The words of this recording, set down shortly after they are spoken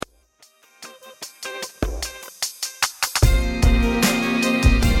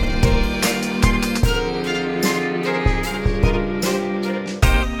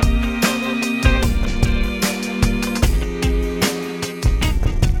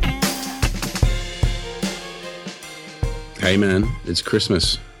Hey man, it's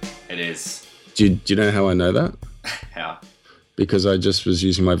Christmas. It is. Do you know how I know that? How? Because I just was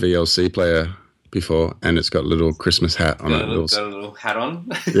using my VLC player before, and it's got a little Christmas hat on it. Got a little hat on?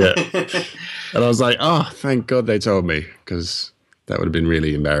 Yeah. And I was like, oh, thank God they told me, because that would have been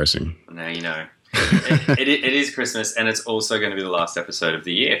really embarrassing. Now you know. It is Christmas, and it's also going to be the last episode of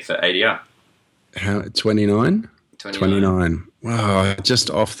the year for ADR. How, 29? 29. Wow, just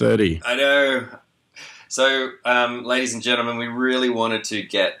off 30. I know. So, ladies and gentlemen, we really wanted to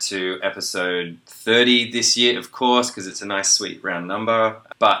get to episode 30 this year, of course, because it's a nice, sweet, round number.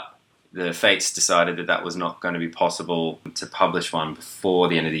 But the fates decided that was not going to be possible to publish one before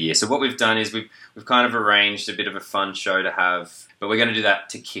the end of the year. So what we've done is we've kind of arranged a bit of a fun show to have, but we're going to do that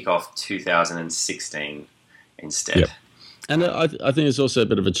to kick off 2016 instead. Yep. And I think it's also a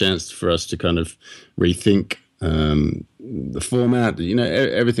bit of a chance for us to kind of rethink the format,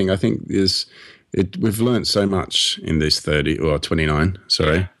 everything. I think we've learned so much in this 29,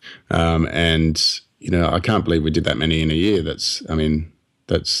 sorry. And, I can't believe we did that many in a year. That's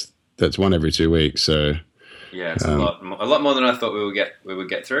one every 2 weeks. So yeah, it's a lot more than I thought we would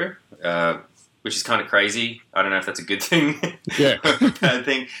get through, which is kind of crazy. I don't know if that's a good thing yeah. or a bad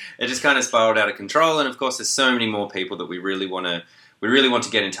thing. It just kind of spiraled out of control. And of course, there's so many more people that we really want to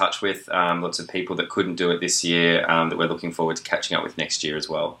get in touch with. Lots of people that couldn't do it this year that we're looking forward to catching up with next year as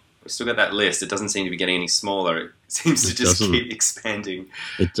well. We've still got that list. It doesn't seem to be getting any smaller. It seems to just keep expanding.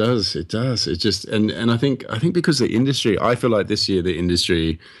 It does. It just and I think because the industry, I feel like this year the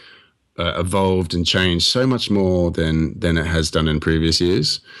industry evolved and changed so much more than it has done in previous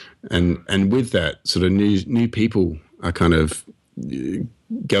years, and with that, sort of new people are kind of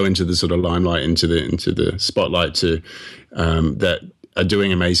go into the sort of limelight, into the spotlight to that are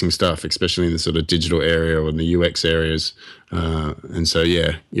doing amazing stuff, especially in the sort of digital area or in the UX areas. And so,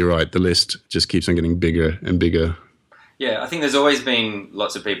 yeah, you're right. The list just keeps on getting bigger and bigger. Yeah, I think there's always been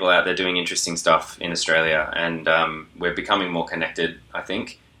lots of people out there doing interesting stuff in Australia, and we're becoming more connected, I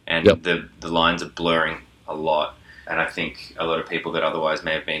think. And yep. the lines are blurring a lot. And I think a lot of people that otherwise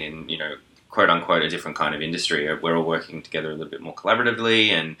may have been in, quote unquote, a different kind of industry, we're all working together a little bit more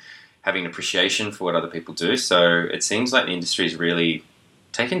collaboratively and having an appreciation for what other people do. So it seems like the industry is really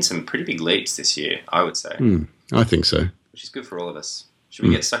taking some pretty big leaps this year, I would say. I think so. Which is good for all of us. Should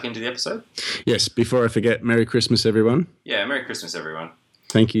we get stuck into the episode? Yes, before I forget, Merry Christmas, everyone. Yeah, Merry Christmas, everyone.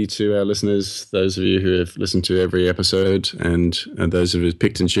 Thank you to our listeners, those of you who have listened to every episode, and those of you who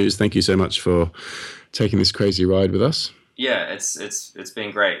picked and choose. Thank you so much for taking this crazy ride with us. Yeah, it's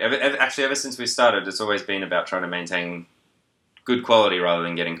been great. Actually, ever since we started, it's always been about trying to maintain good quality rather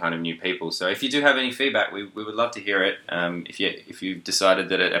than getting kind of new people. So if you do have any feedback, we would love to hear it. If you decided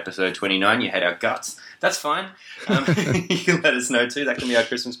that at episode 29 you had our guts, that's fine. You can let us know too. That can be our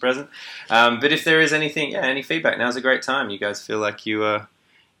Christmas present. But if there is anything, any feedback, now's a great time. You guys feel like you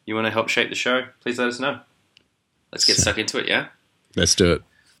want to help shape the show, please let us know. Let's get stuck into it, yeah? Let's do it.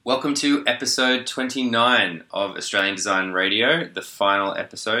 Welcome to episode 29 of Australian Design Radio, the final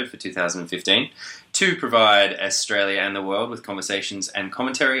episode for 2015, to provide Australia and the world with conversations and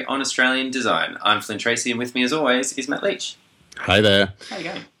commentary on Australian design. I'm Flynn Tracy, and with me as always is Matt Leach. Hi there. How you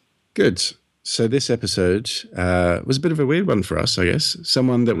going? Good. So this episode was a bit of a weird one for us, I guess.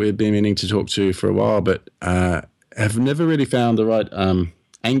 Someone that we've been meaning to talk to for a while, but have never really found the right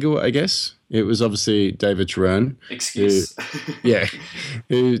angle, I guess. It was obviously David Tyrone. Excuse.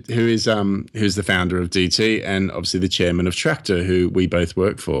 Who's the founder of DT and obviously the chairman of Tractor, who we both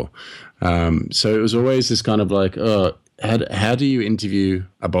work for. So it was always this kind of like, how do you interview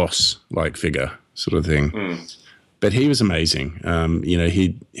a boss-like figure sort of thing? But he was amazing.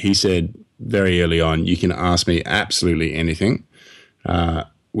 He said very early on, you can ask me absolutely anything,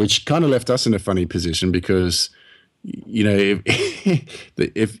 which kind of left us in a funny position because if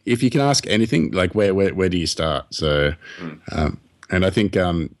you can ask anything, like where do you start? So, and I think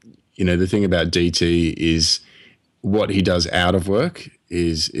the thing about DT is what he does out of work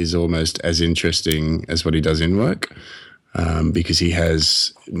is almost as interesting as what he does in work, because he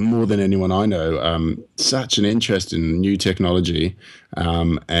has, more than anyone I know, such an interest in new technology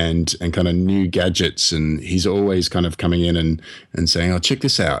and kind of new gadgets, and he's always kind of coming in and saying, "Oh, check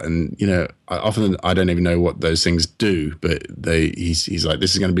this out!" And often I don't even know what those things do, but he's like,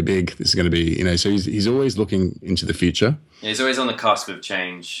 "This is going to be big. This is going to be," So he's always looking into the future. Yeah, he's always on the cusp of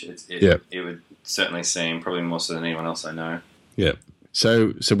change. It would certainly seem, probably more so than anyone else I know. Yeah.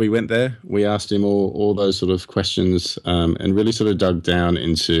 So we went there. We asked him all those sort of questions, and really sort of dug down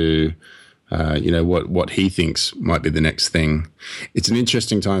into, what he thinks might be the next thing. It's an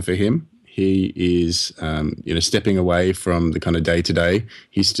interesting time for him. he is, stepping away from the kind of day to day.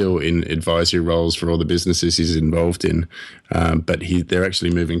 He's still in advisory roles for all the businesses he's involved in, but they're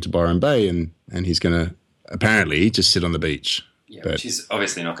actually moving to Byron Bay, and he's going to apparently just sit on the beach. Yeah, which he's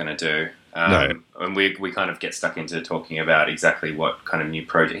obviously not going to do. No. And we kind of get stuck into talking about exactly what kind of new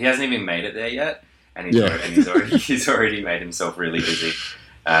project. He hasn't even made it there yet, and he's already made himself really busy.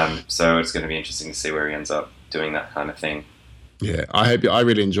 So it's going to be interesting to see where he ends up doing that kind of thing. Yeah, I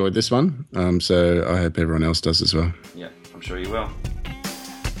really enjoyed this one. So I hope everyone else does as well. Yeah, I'm sure you will.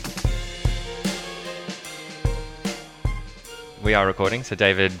 We are recording, so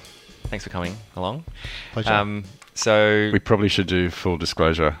David, thanks for coming along. Pleasure. So we probably should do full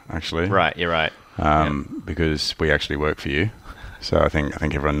disclosure, actually. Right, you're right. Because we actually work for you. So I think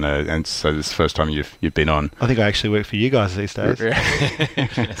everyone knows, and so this is the first time you've been on. I think I actually work for you guys these days.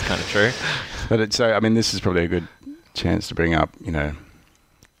 That's kind of true. But this is probably a good chance to bring up,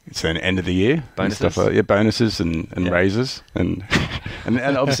 it's an end of the year bonuses, bonuses and raises, and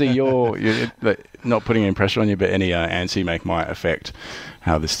obviously you're not putting any pressure on you, but any answer you make might affect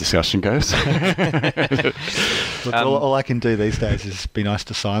how this discussion goes. Look, all I can do these days is be nice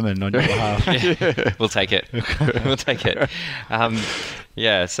to Simon on your behalf. Yeah, we'll take it. We'll take it.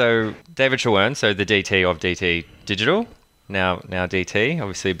 So David Trewern, so the DT of DT Digital, now DT,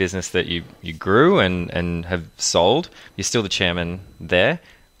 obviously a business that you grew and have sold. You're still the chairman there,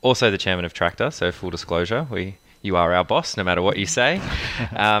 also the chairman of Tractor, so full disclosure, you are our boss, no matter what you say.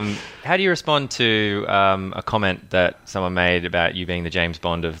 How do you respond to a comment that someone made about you being the James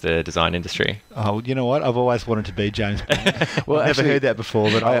Bond of the design industry? Oh, you know what? I've always wanted to be James Bond. Well, I've never heard that before,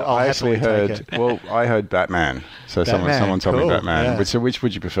 but I actually heard. Well, I heard Batman. So someone told me Batman. Yeah. So which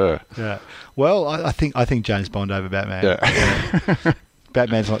would you prefer? Yeah. Well, I think James Bond over Batman. Yeah.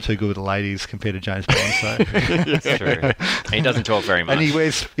 Batman's not too good with the ladies compared to James Bond, so that's true. And he doesn't talk very much. And he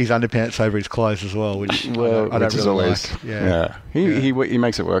wears his underpants over his clothes as well, which I don't really always, like. Yeah. He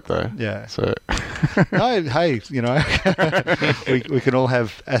makes it work though. Yeah. So no, hey, we can all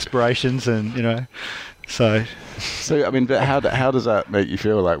have aspirations, and so. But how does that make you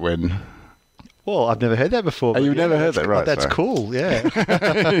feel like when? Well, I've never heard that before. You've never heard that, right? That's cool, yeah.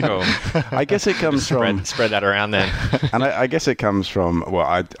 Cool. I guess it comes from... Spread that around then. And I guess it comes from...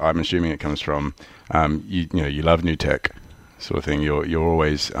 Well, I'm assuming it comes from, you love new tech sort of thing. You're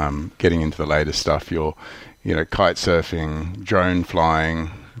always getting into the latest stuff. You're, kite surfing, drone flying,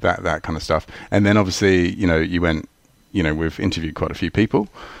 that kind of stuff. And then obviously, you went... we've interviewed quite a few people.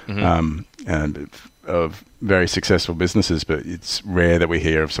 And of very successful businesses, but it's rare that we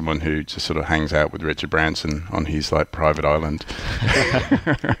hear of someone who just sort of hangs out with Richard Branson on his private island.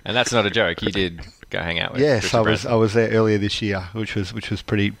 And that's not a joke. You did go hang out with. Yes, Richard Branson. I was there earlier this year, which was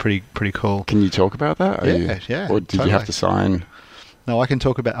pretty cool. Can you talk about that? Yeah. Or did you have to sign? No, I can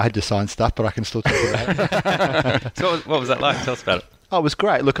talk about. I had to sign stuff, but I can still talk about it. So what was that like? Tell us about it. Oh, it was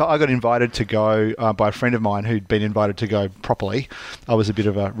great. Look, I got invited to go by a friend of mine who'd been invited to go properly. I was a bit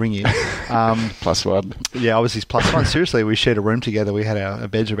of a ring-in. Plus one. Yeah, I was his plus one. Seriously, we shared a room together. We had our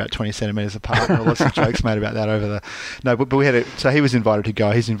beds were about 20 centimetres apart. And lots of jokes made about that over the... No, but we had so he was invited to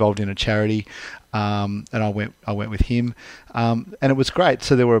go. He's involved in a charity, and I went with him. And it was great.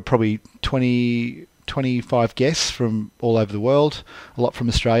 So there were probably 25 guests from all over the world, a lot from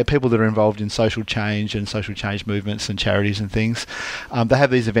Australia, people that are involved in social change and social change movements and charities and things. They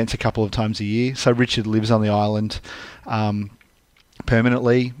have these events a couple of times a year. So Richard lives on the island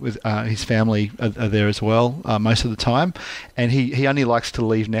permanently with his family are there as well most of the time, and he only likes to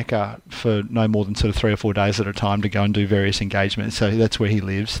leave Necker for no more than sort of 3 or 4 days at a time to go and do various engagements. So that's where he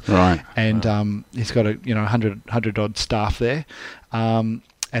lives, right? And he's got 100 odd staff there.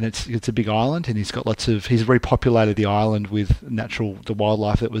 And it's a big island, and he's repopulated the island with the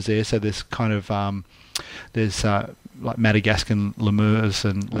wildlife that was there. So there's kind of like Madagascan lemurs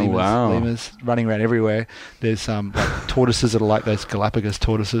and lemurs running around everywhere. There's tortoises that are like those Galapagos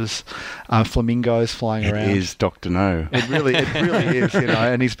tortoises, flamingos flying around. It is Dr. No. It really is,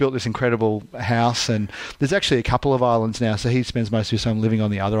 and he's built this incredible house, and there's actually a couple of islands now, so he spends most of his time living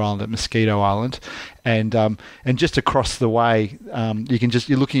on the other island at Mosquito Island, and just across the way,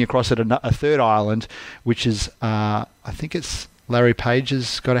 you're looking across at a third island, which is, I think it's Larry Page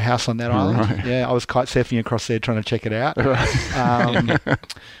has got a house on that island. Right. Yeah, I was kite surfing across there trying to check it out. And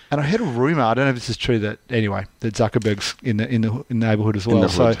I heard a rumor, I don't know if this is true, that Zuckerberg's in the neighborhood as well.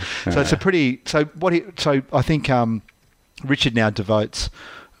 So it's a pretty so I think Richard now devotes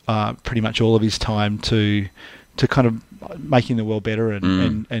pretty much all of his time to kind of making the world better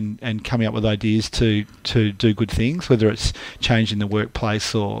and coming up with ideas to do good things, whether it's changing the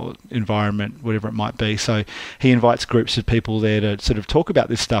workplace or environment, whatever it might be. So he invites groups of people there to sort of talk about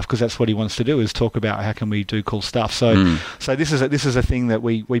this stuff, because that's what he wants to do, is talk about how can we do cool stuff. So so this is a thing that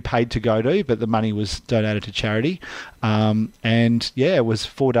we paid to go to, but the money was donated to charity. And yeah, it was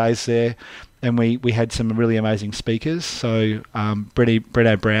 4 days there. And we had some really amazing speakers. So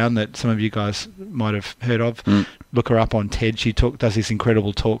Brené Brown, that some of you guys might have heard of, look her up on TED. She does these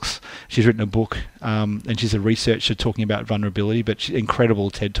incredible talks. She's written a book, and she's a researcher talking about vulnerability. But incredible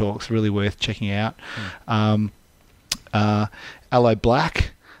TED talks, really worth checking out. Aloe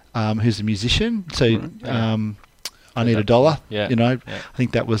Black, who's a musician. So. I Need a Dollar. Yeah. I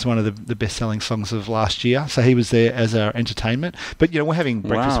think that was one of the best-selling songs of last year. So he was there as our entertainment. But we're having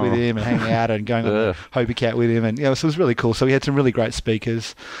breakfast with him and hanging out and going on Hobie Cat with him, and so it was really cool. So we had some really great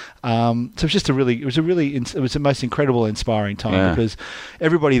speakers. So it was just it was the most incredible, inspiring time, because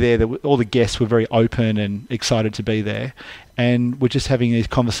everybody there, all the guests were very open and excited to be there. And we're just having these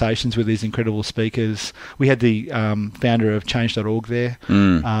conversations with these incredible speakers. We had the founder of Change.org there,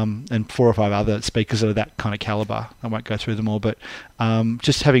 and 4 or 5 other speakers that are that kind of caliber. I won't go through them all, but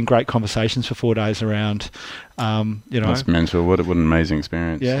just having great conversations for 4 days around. That's mental. What an amazing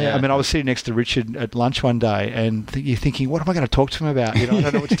experience. Yeah. I mean, I was sitting next to Richard at lunch one day, and you're thinking, what am I going to talk to him about? I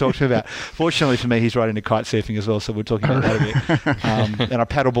don't know what to talk to him about. Fortunately for me, he's right into kite surfing as well, so we're talking about that a bit. And I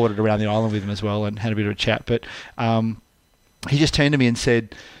paddleboarded around the island with him as well and had a bit of a chat. But he just turned to me and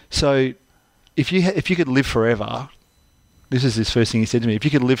said, so if you could live forever, this is his first thing he said to me, if you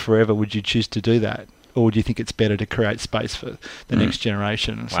could live forever, would you choose to do that? Or do you think it's better to create space for the next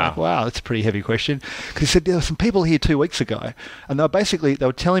generation? It's like, wow, that's a pretty heavy question. Because he said, there were some people here 2 weeks ago, and they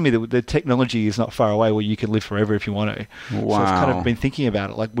were telling me that the technology is not far away where you can live forever if you want to. Wow. So I've kind of been thinking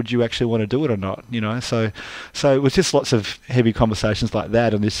about it, like, would you actually want to do it or not? So it was just lots of heavy conversations like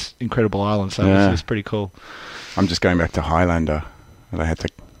that on this incredible island. So it was pretty cool. I'm just going back to Highlander.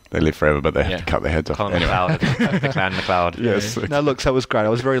 They live forever, but they have to cut their heads off. Colin McLeod, the Clan McLeod. Yes. No, look, so it was great. I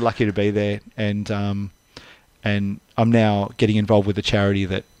was very lucky to be there, and I'm now getting involved with the charity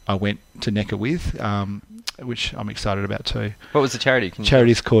that I went to NECA with, which I'm excited about too. What was the charity?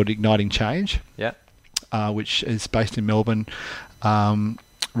 Charity is called Igniting Change. Yeah. Which is based in Melbourne,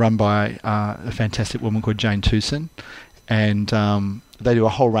 run by a fantastic woman called Jane Tooson, and they do a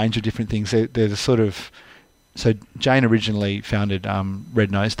whole range of different things. They're the sort of... So Jane originally founded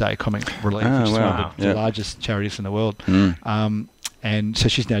Red Nose Day Comic Relief, which is one of the largest charities in the world. And so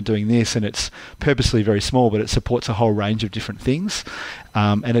she's now doing this, and it's purposely very small, but it supports a whole range of different things.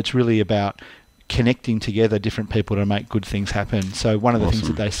 And it's really about connecting together different people to make good things happen. So one of the things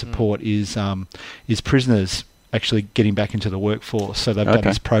that they support is prisoners actually getting back into the workforce. So they've done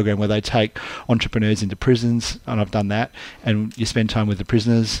this program where they take entrepreneurs into prisons, and I've done that, and you spend time with the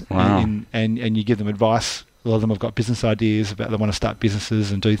prisoners and you give them advice. A lot of them have got business ideas about they want to start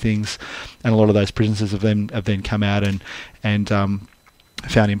businesses and do things, and a lot of those prisoners have then come out and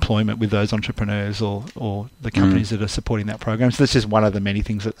found employment with those entrepreneurs or the companies that are supporting that program. So that's just one of the many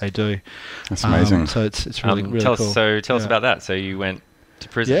things that they do. That's amazing. So it's really cool. Tell us about that. So you went to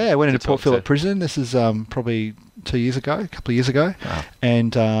prison. Yeah, I went into Port Phillip Prison. This is probably a couple of years ago,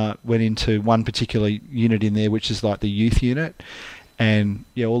 and went into one particular unit in there, which is like the youth unit. And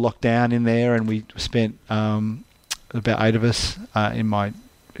all locked down in there, and we spent about 8 of us in my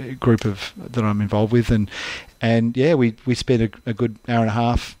group that I'm involved with, and we spent a good hour and a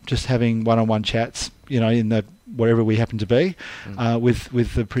half just having one-on-one chats, in the wherever we happen to be,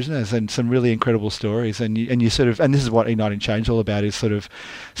 with the prisoners, and some really incredible stories. And you sort of, and this is what Igniting Change is all about, is sort of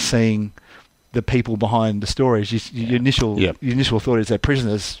seeing the people behind the stories. Your initial thought is they're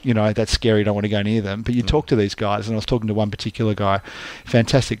prisoners, that's scary, don't want to go near them. But you talk to these guys, and I was talking to one particular guy,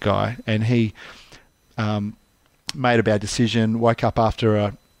 fantastic guy, and he made a bad decision, woke up after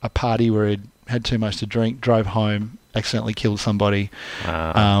a party where he'd had too much to drink, drove home, accidentally killed somebody.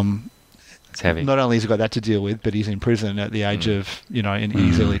 It's heavy. Not only has he got that to deal with, but he's in prison at the age of, in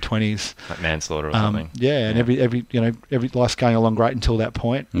his early 20s. Like manslaughter or something. And every life's going along great until that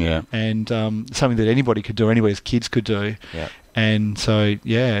point. Yeah. And something that anybody could do, anybody's kids could do. Yeah. And so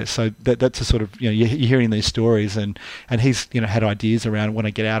that's a sort of, you're hearing these stories, and he's, had ideas around, when I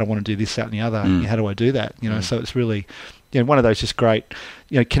get out, I want to do this, that, and the other. How do I do that? So it's really, one of those just great,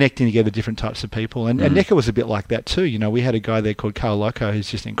 connecting together different types of people. And NECA was a bit like that too. We had a guy there called Carl Loco,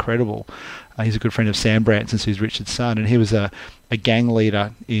 who's just incredible. He's a good friend of Sam Branson's, who's Richard's son, and he was a gang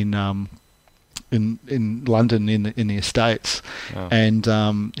leader in London in the estates, and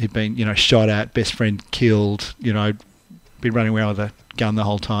he'd been shot at, best friend killed, been running around with a gun the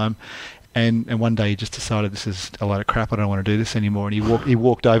whole time, And one day he just decided, this is a load of crap, I don't want to do this anymore. And he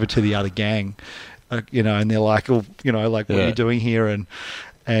walked over to the other gang, and they're like, well, what are you doing here?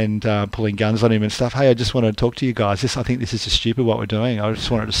 And pulling guns on him and stuff. Hey, I just wanted to talk to you guys. I think this is just stupid what we're doing. I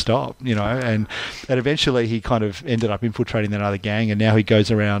just wanted to stop, And eventually he kind of ended up infiltrating that other gang, and now he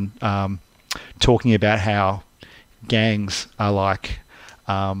goes around talking about how gangs are like,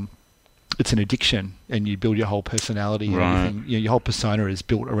 it's an addiction, and you build your whole personality and everything. Your whole persona is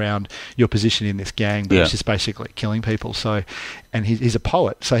built around your position in this gang, but it's just basically killing people. So, and he's a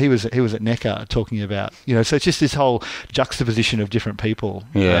poet, so he was at Neckar talking about, so it's just this whole juxtaposition of different people,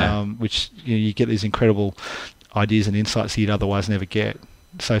 which you get these incredible ideas and insights that you'd otherwise never get.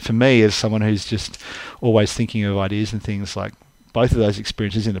 So for me, as someone who's just always thinking of ideas and things, like both of those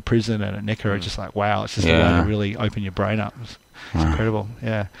experiences in the prison and at Neckar are just like, wow, it's just a way to really open your brain up. It's incredible,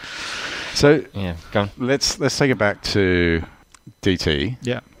 yeah. So go on. Let's take it back to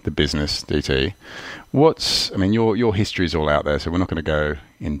DT, the business DT. Your history is all out there, so we're not going to go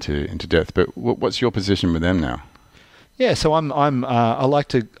into depth. But what's your position with them now? Yeah, so I like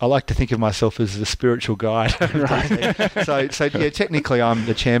to think of myself as the spiritual guide. So technically I'm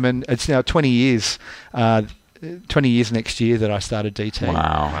the chairman. It's now 20 years. 20 years next year that I started DT.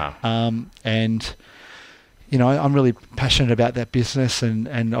 Wow. And I'm really passionate about that business,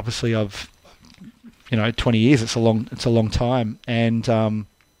 and obviously I've 20 years. It's a long time, and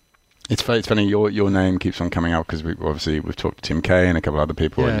it's funny. Your name keeps on coming up because we've talked to Tim Kay and a couple of other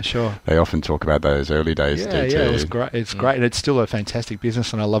people. Yeah, sure. They often talk about those early days. Yeah, it was great. It's great, and it's still a fantastic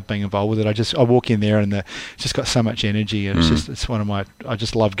business, and I love being involved with it. I walk in there, and it's just got so much energy, and it's one of my. I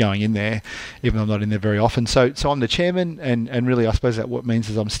just love going in there, even though I'm not in there very often. So I'm the chairman, and really, I suppose that what means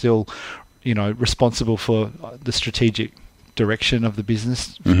is I'm still, responsible for the strategic direction of the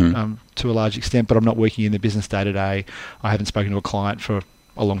business to a large extent, but I'm not working in the business day to day. I haven't spoken to a client for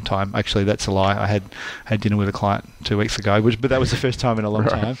a long time. Actually, that's a lie. I had dinner with a client 2 weeks ago, but that was the first time in a long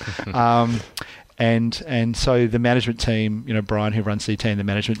time. And so the management team, Brian, who runs DT, and the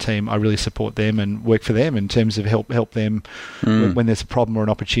management team, I really support them and work for them in terms of help them when there's a problem or an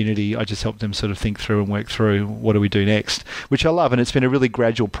opportunity. I just help them sort of think through and work through what do we do next, which I love. And it's been a really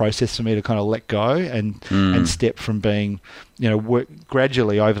gradual process for me to kind of let go and step from being, work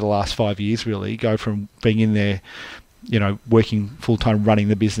gradually over the last 5 years, really go from being in there, working full-time running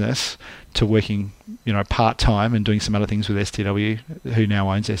the business to working, part-time and doing some other things with STW, who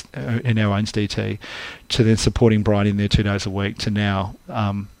now owns DT, to then supporting Brian in there 2 days a week, to now,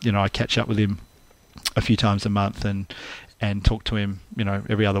 I catch up with him a few times a month and talk to him,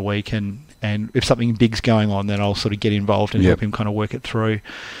 every other week. And if something big's going on, then I'll sort of get involved and help him kind of work it through.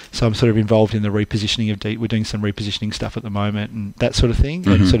 So I'm sort of involved in the repositioning of DT. We're doing some repositioning stuff at the moment and that sort of thing,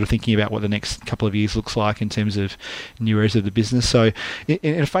 and sort of thinking about what the next couple of years looks like in terms of new areas of the business. So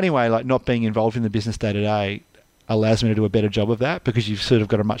in a funny way, like not being involved in the business day to day allows me to do a better job of that, because you've sort of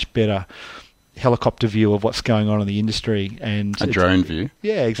got a much better helicopter view of what's going on in the industry, and a drone view.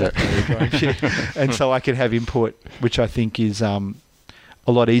 Yeah, exactly. A drone view. And so I can have input, which I think is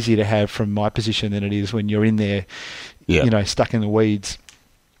a lot easier to have from my position than it is when you're in there, stuck in the weeds,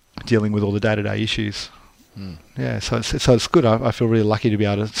 dealing with all the day-to-day issues. Yeah, so it's good. I feel really lucky to be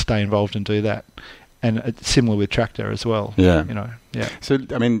able to stay involved and do that, and it's similar with Tractor as well. Yeah, Yeah. So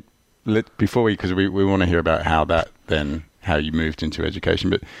before because we want to hear about how you moved into education,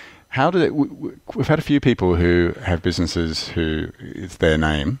 but. How did it? We've had a few people who have businesses who it's their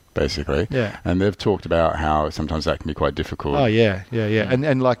name basically, and they've talked about how sometimes that can be quite difficult. Oh yeah.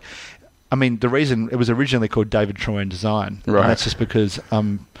 And like, the reason it was originally called David Troyan Design, right? And that's just because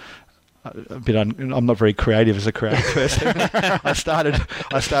I'm not very creative as a creative person. I started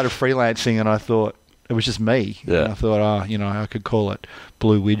freelancing, and I thought it was just me. Yeah. And I thought, I could call it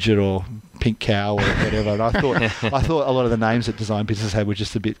Blue Widget or Pink Cow or whatever. And I thought a lot of the names that design businesses had were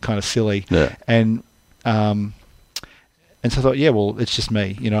just a bit kind of silly. Yeah. And so I thought, it's just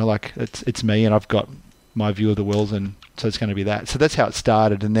me. Like it's me, and I've got my view of the world, and so it's going to be that. So that's how it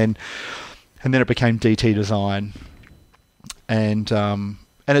started, and then it became DT Design. And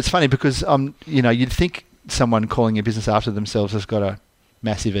it's funny because you'd think someone calling a business after themselves has got a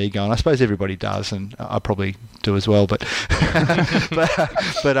massive ego, and I suppose everybody does, and I probably do as well. But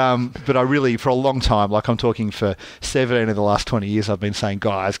but I really, for a long time, like I'm talking for 17 of the last 20 years, I've been saying,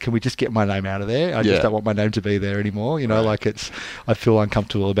 guys, can we just get my name out of there? I just don't want my name to be there anymore. Like I feel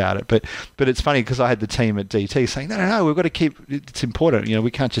uncomfortable about it. But it's funny because I had the team at DT saying, no, we've got to keep. It's important. We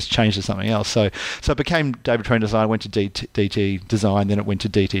can't just change to something else. So it became David Troyan Design. Went to DT Design, then it went to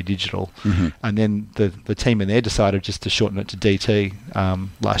DT Digital, and then the team in there decided just to shorten it to DT.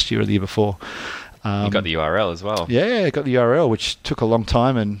 Last year or the year before. You got the URL as well. Yeah, I got the URL, which took a long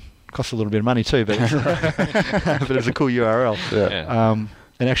time and Cost a little bit of money too, but but it's a cool URL. Yeah.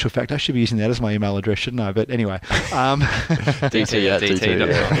 In actual fact, I should be using that as my email address, shouldn't I? But anyway, DT.com.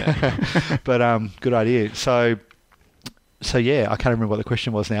 but good idea. So yeah, I can't remember what the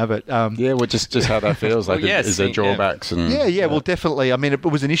question was now, but Yeah, well, just how that feels. Like, Well, yes, is there yeah. drawbacks? And yeah, well, definitely. I mean, it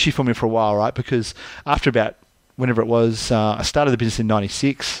was an issue for me for a while, right? Because after about whenever it was, I started the business in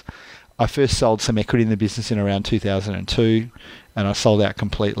 '96. I first sold some equity in the business in around 2002, and I sold out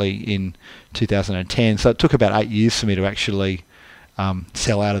completely in 2010. So it took about 8 years for me to actually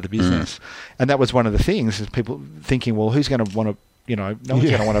sell out of the business. And that was one of the things, is people thinking, well, who's going to want to, no one's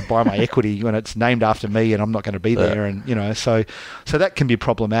going to want to buy my equity when it's named after me and I'm not going to be there. And, so that can be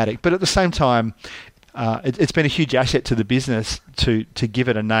problematic. But at the same time, it's been a huge asset to the business to give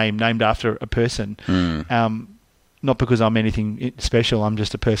it a name named after a person. Not because I'm anything special, I'm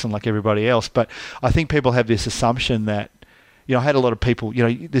just a person like everybody else. But I think people have this assumption that, I had a lot of people,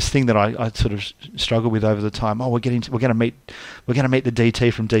 this thing that I sort of struggle with over the time. Oh, we're going to meet the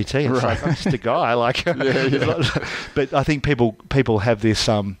DT from DT. It's like, I'm just a guy, like. But I think people have this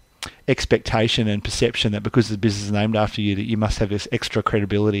expectation and perception that because the business is named after you, that you must have this extra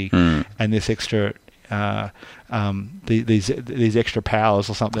credibility and this extra. These extra powers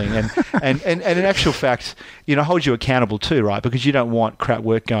or something, and in actual fact, holds you accountable too, right? Because you don't want crap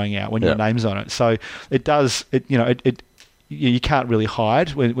work going out when your name's on it. So it does. You can't really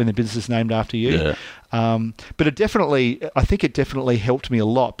hide when the business is named after you. Yeah. But I think it definitely helped me a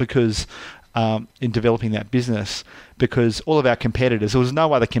lot because in developing that business, because all of our competitors, there was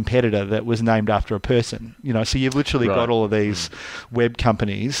no other competitor that was named after a person. So you've literally got all of these web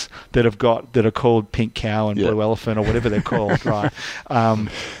companies that are called Pink Cow and Blue Elephant or whatever they're called, right? I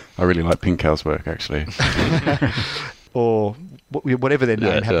really like Pink Cow's work, actually. Or whatever their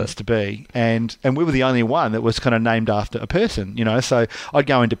name happens to be, and we were the only one that was kind of named after a person, So I'd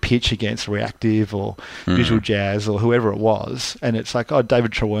go into pitch against Reactive or Visual Jazz or whoever it was, and it's like, oh,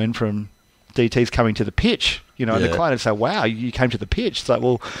 David Trewern from DT's coming to the pitch, and the client would say, wow, you came to the pitch. It's like,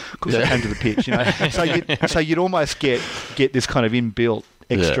 well, of course I came to the pitch, So you'd almost get this kind of inbuilt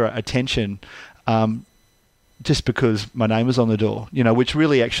extra attention just because my name was on the door, which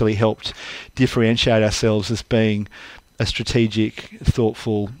really actually helped differentiate ourselves as being a strategic,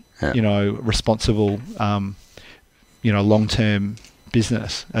 thoughtful, responsible, long-term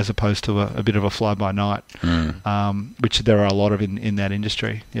business as opposed to a bit of a fly-by-night, which there are a lot of in that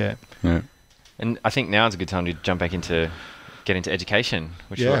industry. Yeah. And I think now is a good time to jump back into education,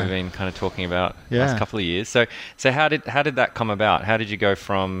 which is what we've been kind of talking about the last couple of years. So how did that come about? How did you go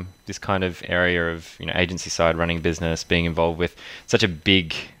from this kind of area of agency side running business, being involved with such a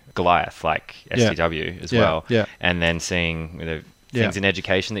big Goliath like STW as well, and then seeing the things in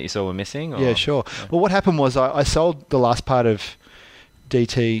education that you saw were missing? Or? Yeah, sure. Well, what happened was I sold the last part of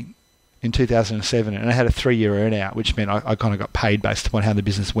DT in 2007, and I had a 3-year earn-out, which meant I kind of got paid based upon how the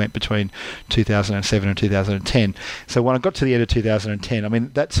business went between 2007 and 2010. So when I got to the end of 2010, I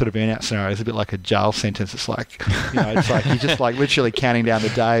mean, that sort of earn-out scenario is a bit like a jail sentence. It's like, it's like you're just like literally counting down the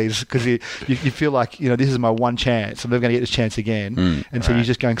days because you feel like, this is my one chance. I'm never going to get this chance again. And so you're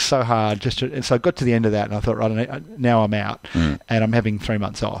just going so hard. And so I got to the end of that, and I thought, right, now I'm out, and I'm having 3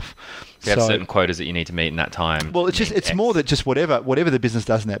 months off. You have certain quotas that you need to meet in that time. Well, it's more that just whatever the business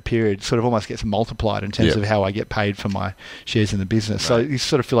does in that period sort of almost gets multiplied in terms of how I get paid for my shares in the business. Right. So you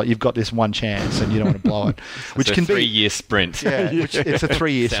sort of feel like you've got this one chance and you don't want to blow it. Which can be a 3-year sprint. Yeah, it's a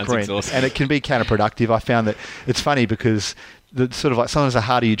 3-year sprint. Exhausting. And it can be counterproductive. I found that it's funny because the sort of like sometimes the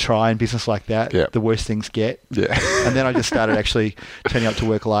harder you try in business like that, the worse things get. Yeah. And then I just started actually turning up to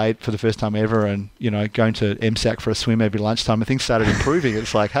work late for the first time ever, and going to MSAC for a swim every lunchtime, and things started improving.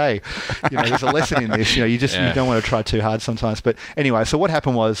 It's like, hey, there's a lesson in this. You don't want to try too hard sometimes. But anyway, so what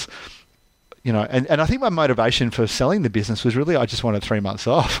happened was, and I think my motivation for selling the business was really I just wanted 3 months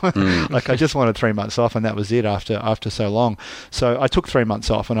off. Like I just wanted 3 months off, and that was it after so long. So I took 3 months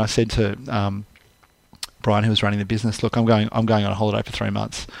off, and I said to Brian, who was running the business, look, I'm going on a holiday for 3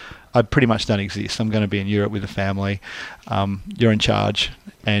 months. I pretty much don't exist. I'm going to be in Europe with the family. You're in charge,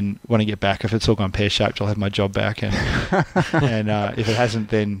 and when I get back, if it's all gone pear-shaped, I'll have my job back, and if it hasn't,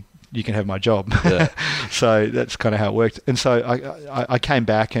 then you can have my job. Yeah. So that's kind of how it worked. And so I came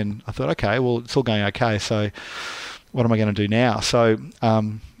back, and I thought, okay, well, it's all going okay. So what am I going to do now? So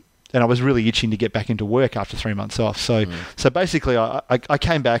and I was really itching to get back into work after 3 months off. So basically I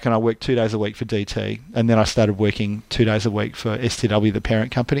came back and I worked 2 days a week for DT, and then I started working 2 days a week for STW, the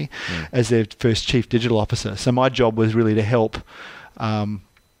parent company, as their first chief digital officer. So my job was really to help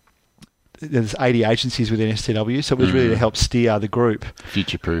there's 80 agencies within STW, so it was really to help steer the group.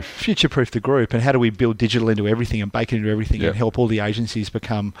 Future-proof the group, and how do we build digital into everything and bake it into everything and help all the agencies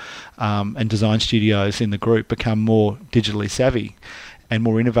become, and design studios in the group become more digitally savvy and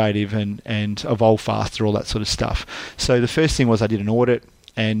more innovative and evolve faster, all that sort of stuff. So the first thing was I did an audit,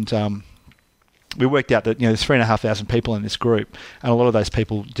 and we worked out that there's 3,500 people in this group, and a lot of those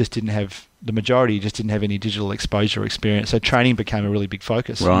people just didn't have, the majority just didn't have any digital exposure or experience. So training became a really big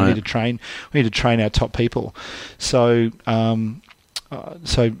focus. Right. We need to train our top people. So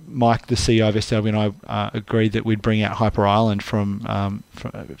so Mike, the CEO of STW, and I agreed that we'd bring out Hyper Island from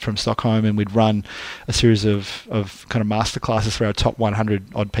Stockholm, and we'd run a series of kind of masterclasses for our top 100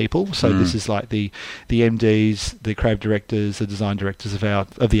 odd people. So this is like the MDs, the creative directors, the design directors of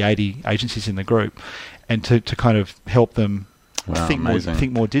the 80 agencies in the group, and to kind of help them think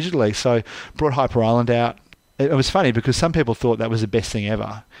more digitally. So brought Hyper Island out. It was funny because some people thought that was the best thing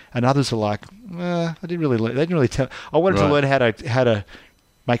ever, and others are like, I didn't really tell. I wanted to learn how to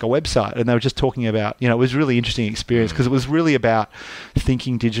make a website, and they were just talking about, it was a really interesting experience because it was really about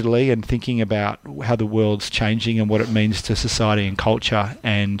thinking digitally and thinking about how the world's changing and what it means to society and culture,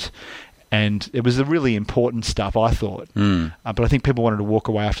 and it was the really important stuff, I thought. But I think people wanted to walk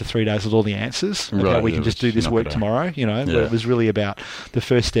away after 3 days with all the answers. Right, we can just do this work tomorrow, But it was really about, the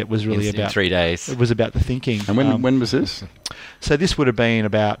first step was really about... In 3 days. It was about the thinking. And when was this? So this would have been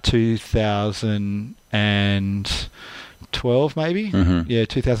about 2012, maybe? Mm-hmm. Yeah,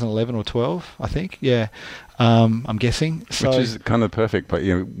 2011 or 12, I think. Yeah. I'm guessing. So, which is kind of perfect, but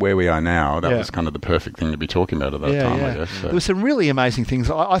where we are now, that was kind of the perfect thing to be talking about at that time, I guess. So. There were some really amazing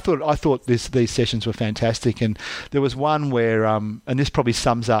things. I thought these sessions were fantastic, and there was one where, and this probably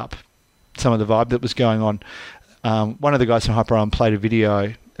sums up some of the vibe that was going on. One of the guys from Hyper Island played a video.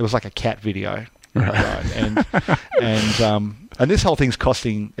 It was like a cat video, right? And this whole thing's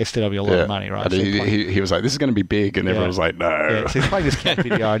costing STW a lot of money, right? So he was like, this is going to be big, and everyone was like, no. Yeah, so he's playing this cat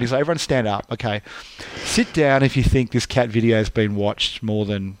video, and he's like, everyone stand up, okay. Sit down if you think this cat video has been watched more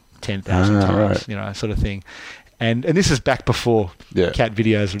than 10,000 times, sort of thing. And this is back before cat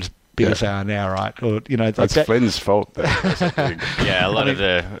videos were as big as they are now, right? Or that's Flynn's fault. Yeah, a lot of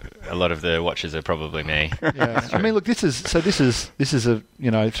the watches are probably me. Yeah, I mean, look, this is a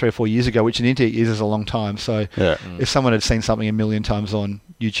 3 or 4 years ago, which in India is a long time. So if someone had seen something a million times on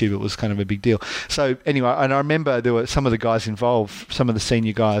YouTube, it was kind of a big deal. So anyway, and I remember there were some of the guys involved, some of the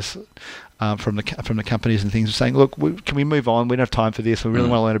senior guys from the companies and things, were saying, look, can we move on? We don't have time for this. We really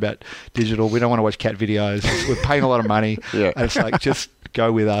want to learn about digital. We don't want to watch cat videos. We're paying a lot of money. And it's like, just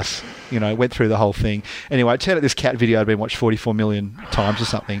go with us. Went through the whole thing. Anyway, it turned out this cat video had been watched 44 million times or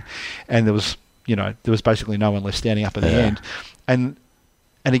something, and there was basically no one left standing up at the end. And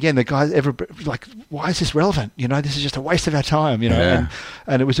again, the guys like, why is this relevant? This is just a waste of our time.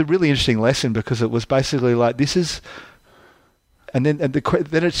 And it was a really interesting lesson because it was basically like, this is. And then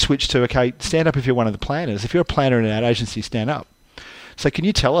it switched to, okay, stand up if you're one of the planners. If you're a planner in an ad agency, stand up. So can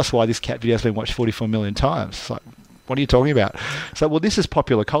you tell us why this cat video has been watched 44 million times? It's like, what are you talking about? So, well, this is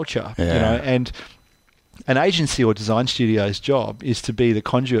popular culture, and an agency or design studio's job is to be the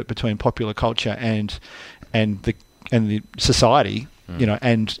conduit between popular culture and the society,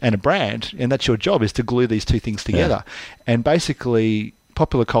 and a brand, and that's your job, is to glue these two things together. And basically,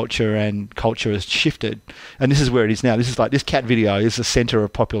 popular culture and culture has shifted, and this is where it is now. This is like, this cat video is the center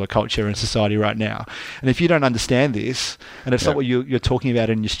of popular culture and society right now. And if you don't understand this, and it's not what you're talking about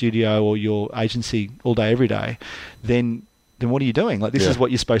in your studio or your agency all day, every day, then what are you doing? Like, this is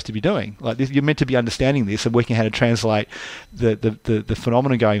what you're supposed to be doing. Like, you're meant to be understanding this and working how to translate the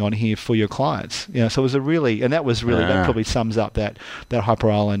phenomenon going on here for your clients. So it was that probably sums up that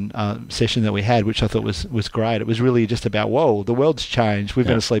Hyper Island session that we had, which I thought was great. It was really just about, whoa, the world's changed. We've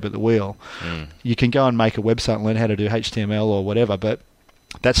been asleep at the wheel. You can go and make a website and learn how to do HTML or whatever, but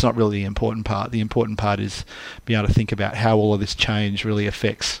that's not really the important part. The important part is being able to think about how all of this change really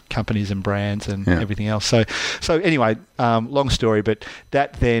affects companies and brands and everything else. So anyway, long story, but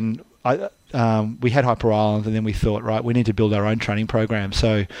that then we had Hyper Island, and then we thought, right, we need to build our own training program.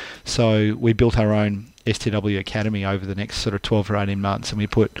 So we built our own STW Academy over the next sort of 12 or 18 months, and we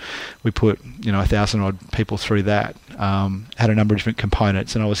put 1,000 odd people through that. Had a number of different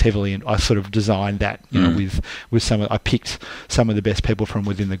components, and I sort of designed that with I picked some of the best people from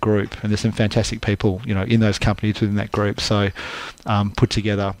within the group, and there's some fantastic people in those companies within that group. So put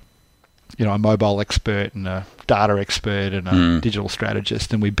together a mobile expert and a data expert and a digital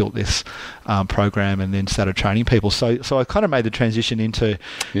strategist, and we built this program and then started training people. So I kind of made the transition into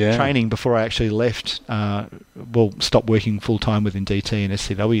training before I actually left. Stopped working full time within DT and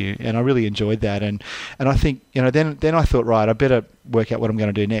SCW, and I really enjoyed that. And I think then I thought, right, I better work out what I'm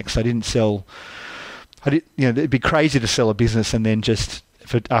going to do next. It'd be crazy to sell a business and then just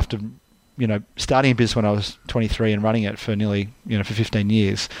after starting a business when I was 23 and running it for nearly, for 15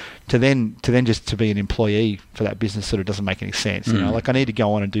 years, to then just to be an employee for that business sort of doesn't make any sense. Like I need to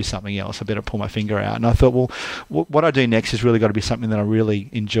go on and do something else. I better pull my finger out. And I thought, well, what I do next has really got to be something that I really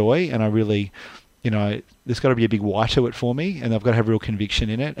enjoy, and I really, there's got to be a big why to it for me, and I've got to have real conviction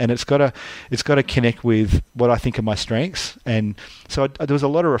in it, and it's got to connect with what I think are my strengths. And so there was a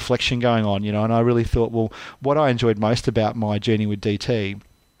lot of reflection going on, and I really thought, well, what I enjoyed most about my journey with DT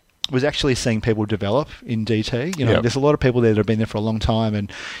was actually seeing people develop in DT. There's a lot of people there that have been there for a long time,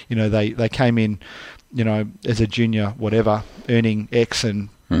 and they came in, as a junior, whatever, earning X, and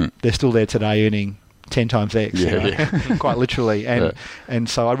they're still there today earning 10 times X, quite literally. And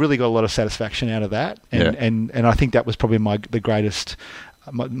so I really got a lot of satisfaction out of that, and I think that was probably my greatest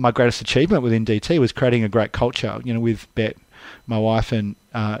achievement within DT, was creating a great culture, with Bet, my wife, and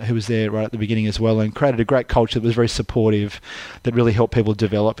who was there right at the beginning as well, and created a great culture that was very supportive, that really helped people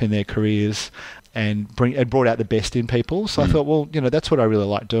develop in their careers and brought out the best in people. So I thought, well, that's what I really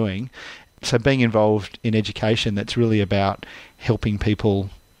like doing. So being involved in education, that's really about helping people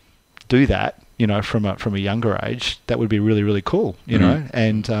do that, from a younger age, that would be really, really cool,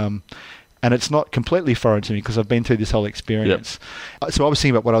 and it's not completely foreign to me because I've been through this whole experience. So I was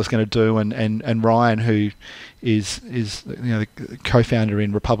thinking about what I was going to do, and Ryan, who is the co-founder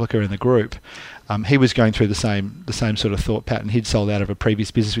in Republica in the group, he was going through the same sort of thought pattern. He'd sold out of a previous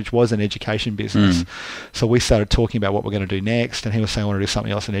business, which was an education business. So we started talking about what we're going to do next, and he was saying, I want to do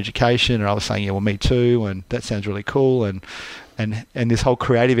something else in education, and I was saying, yeah, well, me too, and that sounds really cool, and this whole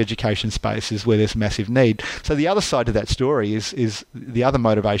creative education space is where there's massive need. So the other side to that story is the other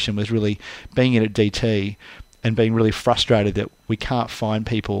motivation was really being in at DT and being really frustrated that we can't find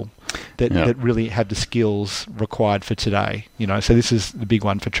people that really have the skills required for today. So this is the big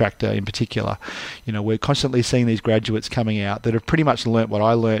one for Tractor in particular. We're constantly seeing these graduates coming out that have pretty much learnt what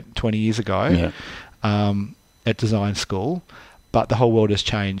I learnt 20 years ago at design school, but the whole world has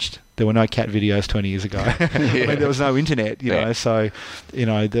changed. There were no cat videos 20 years ago. I mean, there was no internet, know, so, there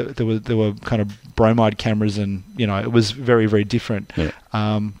were kind of bromide cameras, and, it was very, very different.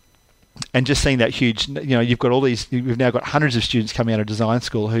 And just seeing that huge, you've now got hundreds of students coming out of design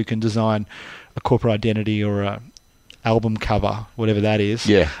school who can design a corporate identity or a album cover, whatever that is.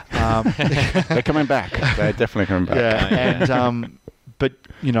 They're coming back. They're definitely coming back. And but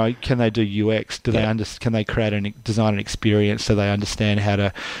can they do UX? Do they can they create and design an experience? Do they understand how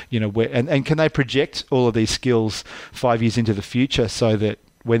to, and can they project all of these skills 5 years into the future, so that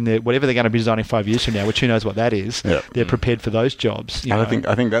when whatever they're going to be designing 5 years from now, which who knows what that is, they're prepared for those jobs. I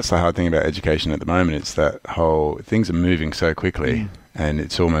think that's the hard thing about education at the moment. It's that whole things are moving so quickly. And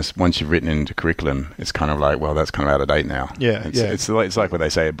it's almost, once you've written into curriculum, it's kind of like, well, that's kind of out of date now. It's like what they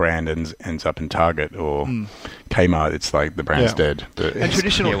say, a brand ends up in Target or Kmart. It's like the brand's dead. But and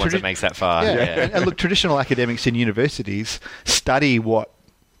traditional, once it makes that far. And look, traditional academics in universities study what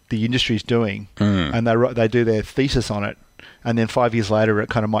the industry's doing, and they do their thesis on it. And then 5 years later, it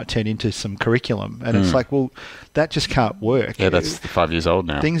kind of might turn into some curriculum. And it's like, well, that just can't work. Yeah, that's 5 years old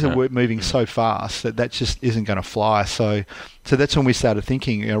now. Things are moving so fast that just isn't going to fly. So that's when we started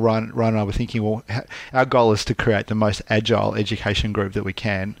thinking, Ryan and I were thinking, well, our goal is to create the most agile education group that we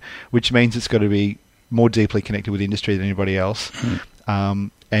can, which means it's got to be more deeply connected with industry than anybody else.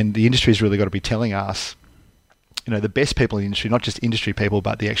 And the industry's really got to be telling us, the best people in the industry, not just industry people,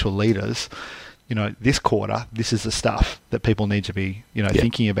 but the actual leaders, this quarter, this is the stuff that people need to be,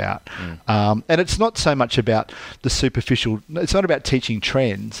 thinking about. And it's not so much about the superficial, it's not about teaching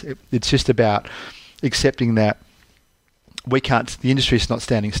trends. It's just about accepting that the industry's not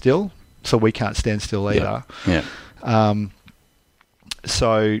standing still, so we can't stand still either.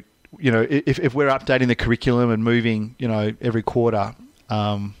 So, if we're updating the curriculum and moving, every quarter,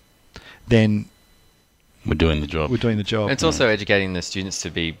 then we're doing the job. It's also educating the students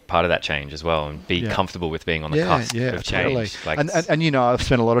to be part of that change as well, and be comfortable with being on the cusp of change. Totally. And I've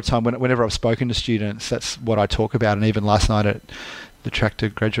spent a lot of time whenever I've spoken to students, that's what I talk about. And even last night at the Tractor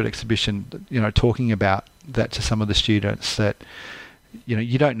Graduate Exhibition, talking about that to some of the students, that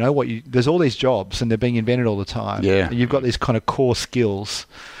you don't know there's all these jobs and they're being invented all the time. And you've got these kind of core skills,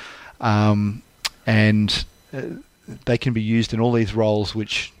 and they can be used in all these roles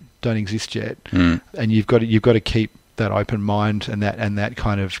which don't exist yet, and you've got to keep open mind and that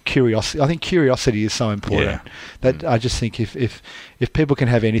kind of curiosity. I think curiosity is so important. That I just think if people can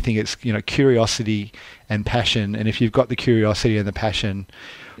have anything, it's curiosity and passion. And if you've got the curiosity and the passion,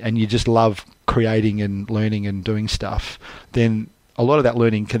 and you just love creating and learning and doing stuff, then a lot of that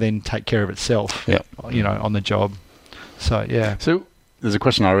learning can then take care of itself. On the job. So yeah. So there's a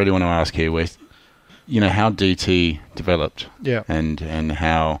question I really want to ask here, where how DT developed, and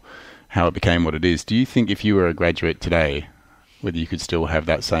how it became what it is. Do you think if you were a graduate today, whether you could still have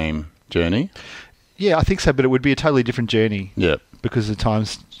that same journey? Yeah, I think so, but it would be a totally different journey. Yeah. Because the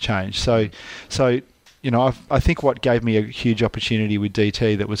times change. So I think what gave me a huge opportunity with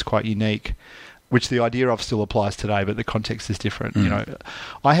DT that was quite unique, which the idea of still applies today, but the context is different.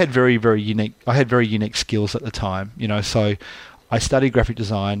 I had very unique skills at the time. So I studied graphic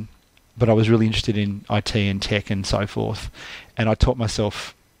design, but I was really interested in IT and tech and so forth, and I taught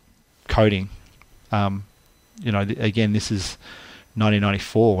myself coding. Again, this is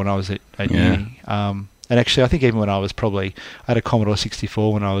 1994 when I was at uni. And actually, I think even when I was I had a Commodore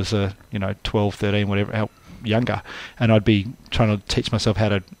 64 when I was 12, 13, whatever, younger, and I'd be trying to teach myself how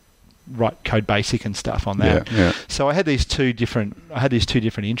to write Code Basic and stuff on that. So I had these two different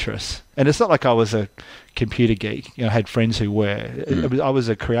interests, and it's not like I was a computer geek. I had friends who were. I was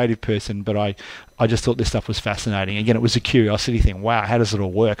a creative person, but I just thought this stuff was fascinating. Again, it was a curiosity thing. Wow, how does it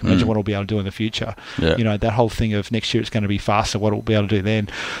all work? Imagine what I'll be able to do in the future. That whole thing of next year it's going to be faster. What we'll be able to do then.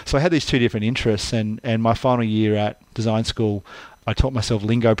 So I had these two different interests, and my final year at design school, I taught myself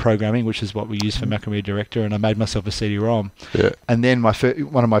Lingo programming, which is what we use for Macromedia Director, and I made myself a CD-ROM. And then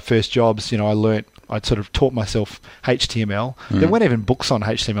one of my first jobs, I sort of taught myself HTML. There weren't even books on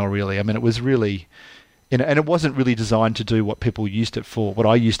HTML really. I mean, it was really, and it wasn't really designed to do what people used it for, what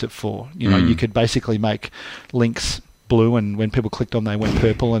I used it for. You could basically make links blue, and when people clicked on, they went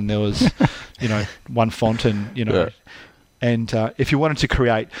purple, and there was, one font, and And if you wanted to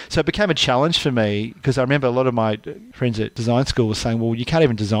create... So it became a challenge for me, because I remember a lot of my friends at design school were saying, well, you can't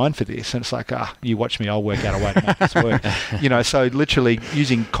even design for this. And it's like, you watch me, I'll work out a way to make this work. So literally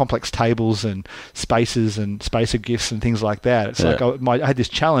using complex tables and spaces and spacer GIFs and things like that. It's like I had this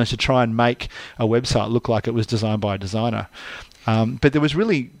challenge to try and make a website look like it was designed by a designer. But there was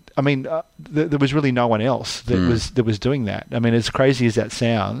really... there was really no one else that was doing that. I mean, as crazy as that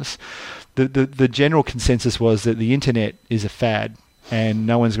sounds... The general consensus was that the internet is a fad and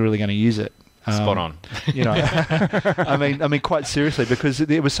no one's really going to use it. Spot on. I mean, quite seriously, because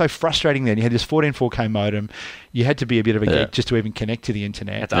it was so frustrating then. You had this 14.4K modem. You had to be a bit of a geek just to even connect to the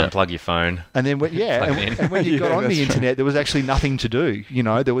internet. You had to unplug your phone. And then, and when you got on the internet, there was actually nothing to do.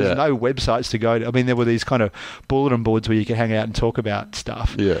 There was no websites to go to. I mean, there were these kind of bulletin boards where you could hang out and talk about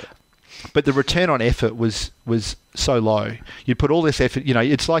stuff. But the return on effort was so low. You'd put all this effort,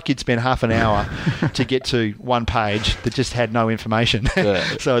 it's like you'd spend half an hour to get to one page that just had no information.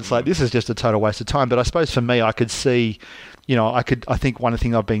 So it's like, this is just a total waste of time. But I suppose for me, I could see, I think one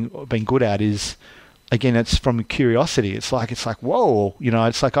thing I've been good at is, again, it's from curiosity. It's like, whoa,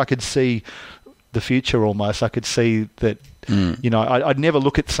 it's like I could see the future almost. I could see that, I'd never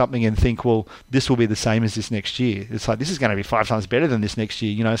look at something and think, well, this will be the same as this next year. It's like, this is going to be 5 times better than this next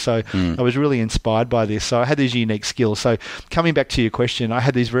year, So I was really inspired by this. So I had these unique skills. So coming back to your question, I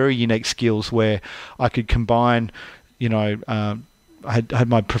had these very unique skills where I could combine, I had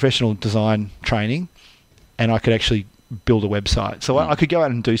my professional design training, and I could actually build a website. So I could go out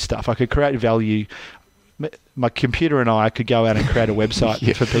and do stuff. I could create value. My computer and I could go out and create a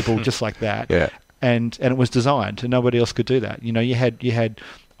website for people just like that. And it was designed, and nobody else could do that. You had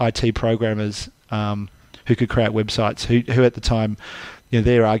IT programmers who could create websites. Who at the time,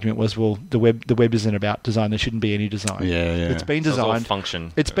 their argument was, well, the web isn't about design. There shouldn't be any design. It's been designed.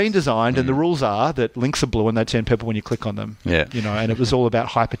 Function. It's been designed, and the rules are that links are blue and they turn purple when you click on them. And it was all about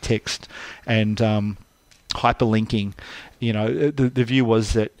hypertext and hyperlinking. The view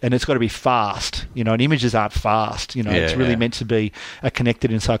was that, and it's got to be fast, and images aren't fast, it's really meant to be a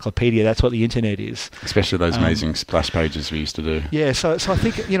connected encyclopedia. That's what the internet is. Especially those amazing splash pages we used to do. Yeah, so I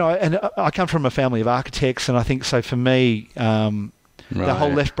think, and I come from a family of architects, and I think so for me, the whole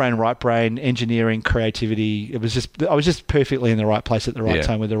left brain, right brain, engineering, creativity, I was just perfectly in the right place at the right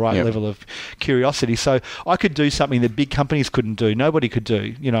time with the right level of curiosity. So I could do something that big companies couldn't do, nobody could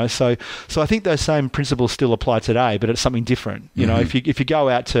do, So I think those same principles still apply today, but it's something different. If you go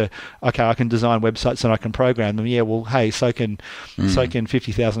out to, okay, I can design websites and I can program them, well, hey, so can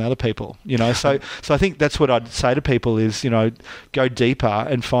 50,000 other people, So I think that's what I'd say to people is, go deeper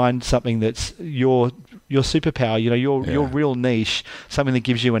and find something that's your superpower, your real niche, something that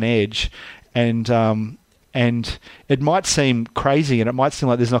gives you an edge, and And it might seem crazy and it might seem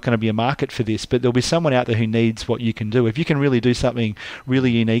like there's not going to be a market for this, but there'll be someone out there who needs what you can do. If you can really do something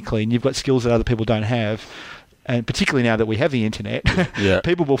really uniquely and you've got skills that other people don't have, and particularly now that we have the internet,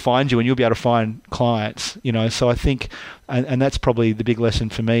 people will find you and you'll be able to find clients, So I think, and that's probably the big lesson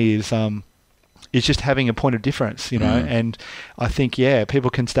for me is just having a point of difference, And I think, people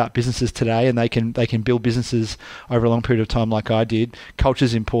can start businesses today and they can build businesses over a long period of time like I did.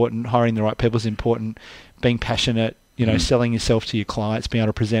 Culture's important, hiring the right people is important, being passionate, selling yourself to your clients, being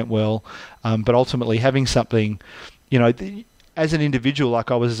able to present well, but ultimately having something, as an individual, like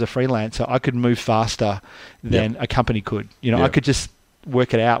I was as a freelancer, I could move faster than a company could. I could just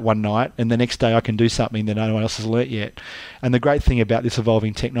work it out one night and the next day I can do something that no one else has learnt yet. And the great thing about this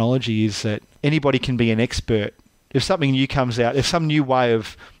evolving technology is that anybody can be an expert. If something new comes out, if some new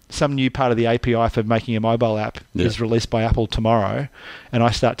part of the API for making a mobile app is released by Apple tomorrow and I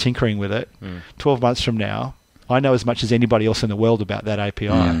start tinkering with it, 12 months from now, I know as much as anybody else in the world about that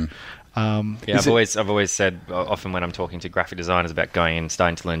API. I've always said often when I'm talking to graphic designers about going and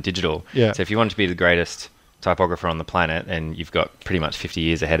starting to learn digital. So if you want to be the greatest typographer on the planet, and you've got pretty much 50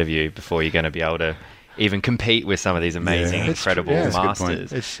 years ahead of you before you're going to be able to even compete with some of these amazing, incredible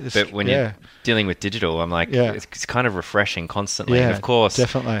masters. But when you're dealing with digital, I'm like, it's kind of refreshing constantly. And of course,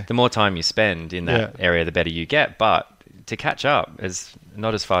 definitely, the more time you spend in that area, the better you get. But to catch up is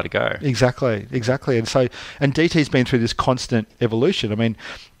not as far to go. Exactly. And DT's been through this constant evolution. I mean,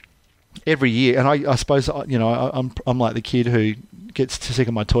 every year, and I suppose I'm like the kid who gets sick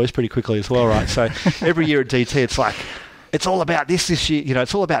of my toys pretty quickly as well, right? So every year at DT, it's like it's all about this year.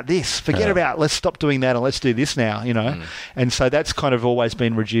 It's all about this. Forget about let's stop doing that and let's do this now. And so that's kind of always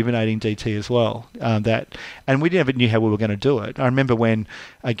been rejuvenating DT as well. And we never knew how we were going to do it. I remember when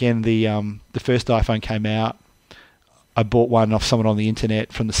again the first iPhone came out, I bought one off someone on the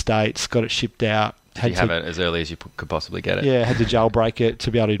internet from the States, got it shipped out. Did you have it as early as you could possibly get it? Yeah, had to jailbreak it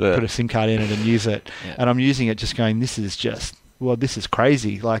to be able to put a SIM card in it and use it. And I'm using it just going, this is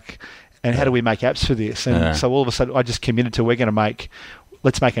crazy. And how do we make apps for this? And so all of a sudden I just committed to,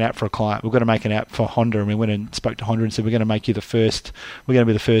 let's make an app for a client. We're going to make an app for Honda. And we went and spoke to Honda and said, we're going to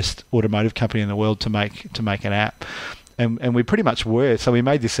be the first automotive company in the world to make an app. And we pretty much were. So we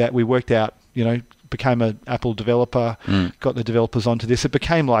made this app. We worked out, became an Apple developer, got the developers onto this. It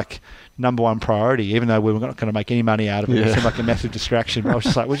became like number one priority, even though we were not going to make any money out of it. It seemed like a massive distraction. But I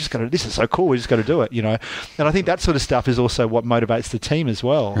was just like, this is so cool. We just got to do it, And I think that sort of stuff is also what motivates the team as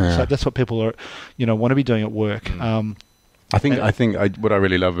well. So that's what people are, want to be doing at work. I think what I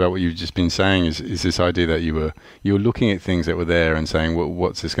really love about what you've just been saying is this idea that you were looking at things that were there and saying, well,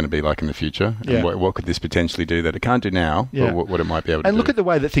 what's this going to be like in the future? And what could this potentially do that it can't do now, but what it might be able to do? And look at the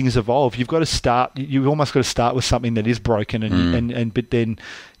way that things evolve. You've got to start. You've almost got to start with something that is broken, but then,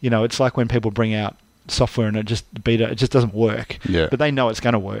 it's like when people bring out software and it just doesn't work. But they know it's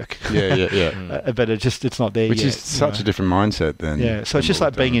going to work. But it's not there yet. Which is such a different mindset then. Yeah. So it's just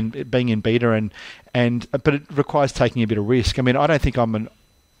like being in beta but it requires taking a bit of risk. I mean, I don't think I'm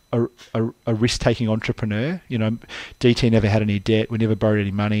a risk-taking entrepreneur. DT never had any debt. We never borrowed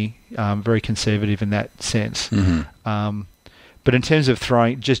any money. Very conservative in that sense. But in terms of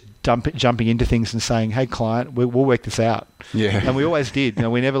jumping into things and saying, "Hey, client, we'll work this out," and we always did.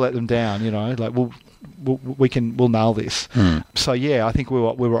 We never let them down. Like we'll nail this. So I think we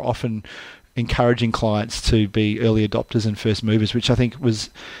were often encouraging clients to be early adopters and first movers, which I think was,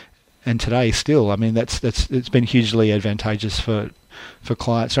 and today still. I mean, it's been hugely advantageous for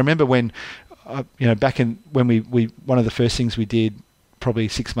clients. I remember when, back when we one of the first things we did, probably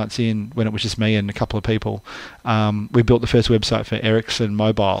 6 months in, when it was just me and a couple of people, we built the first website for Ericsson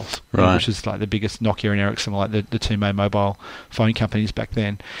Mobiles, which is like the biggest. Nokia and Ericsson were like the two main mobile phone companies back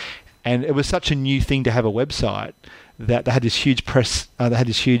then. And it was such a new thing to have a website that they had this huge press, they had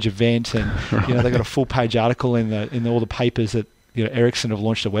this huge event, and they got a full page article in all the papers that Ericsson have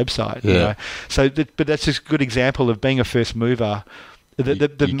launched a website. So but that's just a good example of being a first mover.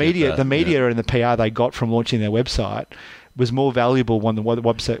 The media and the PR they got from launching their website was more valuable than what the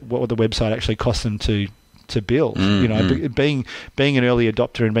website actually cost them to build. Being an early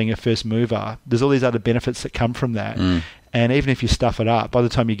adopter and being a first mover, there's all these other benefits that come from that. And even if you stuff it up, by the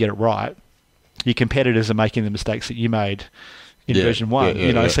time you get it right, your competitors are making the mistakes that you made in version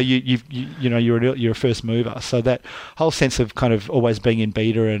 1. So you're a first mover. So that whole sense of kind of always being in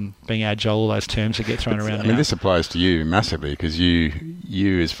beta and being agile, all those terms that get thrown around. I mean, this applies to you massively because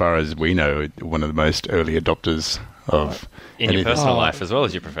you, as far as we know, are one of the most early adopters of in your personal life as well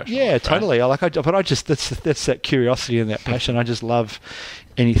as your professional life, right? Totally. But I just that's that curiosity and that passion. I just love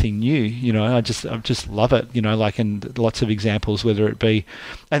anything new, I just love it, and lots of examples, whether it be,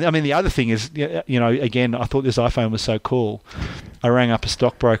 and I mean the other thing is, again, I thought this iPhone was so cool. I rang up a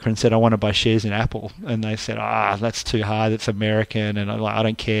stockbroker and said I want to buy shares in Apple, and they said, that's too hard, it's American, and I'm like, I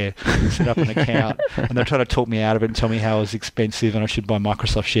don't care, set up an account, and they're trying to talk me out of it and tell me how it was expensive and I should buy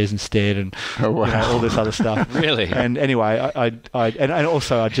Microsoft shares instead, and all this other stuff. Really? And anyway, I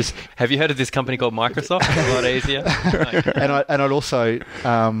also I just have you heard of this company called Microsoft? It's a lot easier. and I'd also.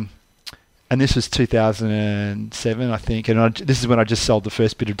 And this was 2007, I think, and this is when I just sold the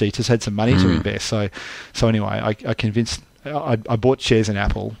first bit of Details, had some money to invest. So anyway, I convinced, I bought shares in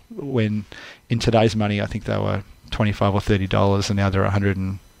Apple when, in today's money, I think they were $25 or $30, and now they're $100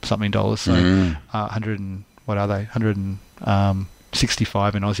 and something dollars. So 100 and what are they?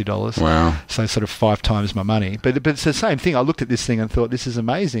 165 in Aussie dollars. Wow! So sort of 5 times my money. But it's the same thing. I looked at this thing and thought, this is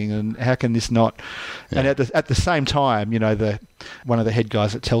amazing, and how can this not? Yeah. And at the same time, one of the head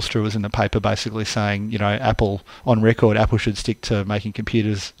guys at Telstra was in the paper basically saying, Apple, on record, Apple should stick to making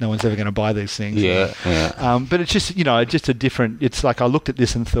computers. No one's ever going to buy these things. Yeah. But it's just, just a different. It's like I looked at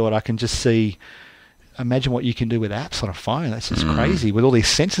this and thought, I can just see. Imagine what you can do with apps on a phone. That's just crazy. With all these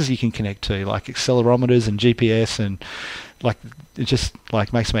sensors you can connect to, like accelerometers and GPS, and like it just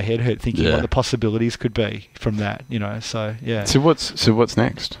like makes my head hurt thinking what the possibilities could be from that. So yeah. So what's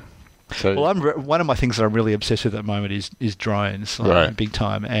next? Well, one of my things that I'm really obsessed with at the moment is drones, big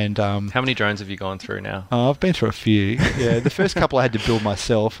time. And how many drones have you gone through now? I've been through a few. Yeah, the first couple I had to build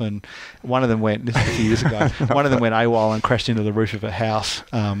myself, and one of them went. This is a few years ago. One of them went AWOL and crashed into the roof of a house.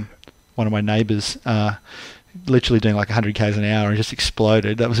 One of my neighbours, literally doing like 100 k's an hour, and just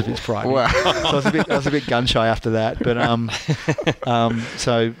exploded. That was a bit frightening. Wow. So I was a bit gun shy after that. But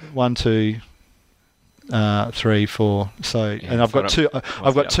so 1, 2, 3, 4. So and I've got two.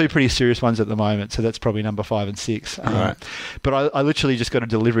 I've got 2 pretty serious ones at the moment. So that's probably number 5 and 6. Right. But I literally just got a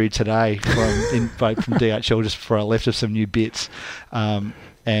delivery today from DHL just before I left of some new bits, and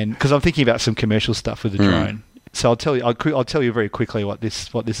because I'm thinking about some commercial stuff with the drone. So I'll tell you very quickly what this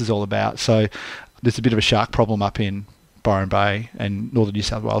is all about. So there's a bit of a shark problem up in Byron Bay and northern New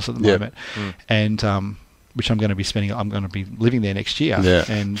South Wales at the moment, and which I'm going to be living there next year. Yeah.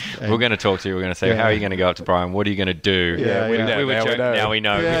 And we're going to talk to you. We're going to say, how are you going to go up to Brian? What are you going to do? Yeah, we were joking. Now we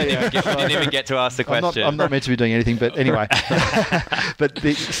know. Yeah, we didn't even get to ask the question. I'm not meant to be doing anything, but anyway.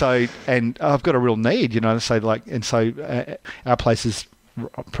 And I've got a real need, so our place is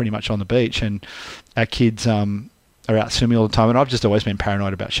pretty much on the beach, and our kids are out swimming all the time, and I've just always been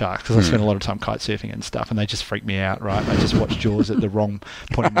paranoid about sharks because I spend a lot of time kite surfing and stuff, and they just freak me out, right? I just watch Jaws at the wrong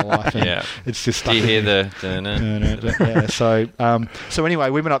point in my life, and it's just stuck. Do you hear the so anyway,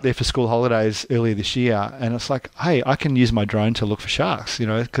 we went up there for school holidays earlier this year, and it's like, hey, I can use my drone to look for sharks,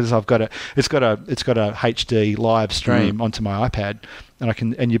 because it's got a HD live stream onto my iPad,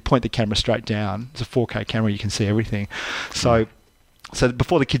 and you point the camera straight down. It's a 4K camera, you can see everything. So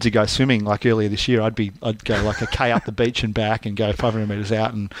before the kids would go swimming, like earlier this year, I'd go like a K up the beach and back and go 500 metres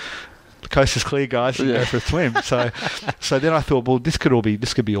out, and the coast is clear, guys. You go for a swim. So then I thought, well, this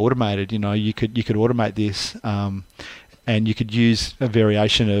could be automated. You could automate this, and you could use a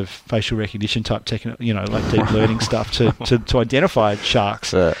variation of facial recognition type technology, like deep learning stuff to identify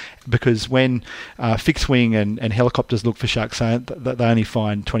sharks. Yeah. Because when fixed wing and helicopters look for sharks, they only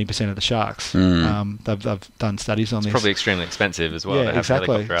find 20% of the sharks. They've done studies on this. It's probably extremely expensive as well. Yeah,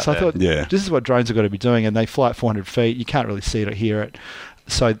 exactly. So I thought, this is what drones have got to be doing, and they fly at 400 feet. You can't really see it or hear it.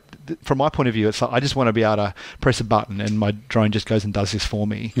 So from my point of view, it's like I just want to be able to press a button and my drone just goes and does this for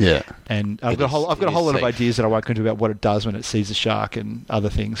me. Yeah. And I've got a whole lot of ideas that I won't go into about what it does when it sees a shark and other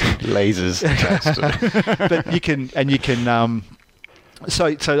things. Lasers. But you can. So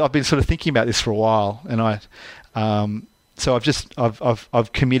I've been sort of thinking about this for a while, and so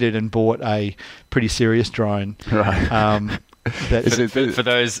I've committed and bought a pretty serious drone. Right. For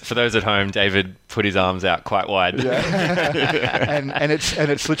those at home, David put his arms out quite wide. Yeah. and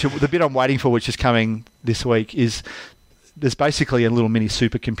it's literally the bit I'm waiting for, which is coming this week, is there's basically a little mini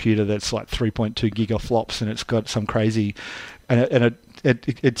supercomputer that's like 3.2 gigaflops, and it's got some crazy,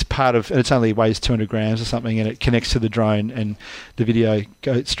 it's part of, and it's only weighs 200 grams or something, and it connects to the drone, and the video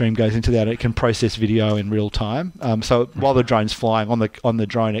stream goes into that, and it can process video in real time. So while the drone's flying on the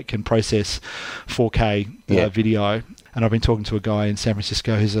drone, it can process 4K video. And I've been talking to a guy in San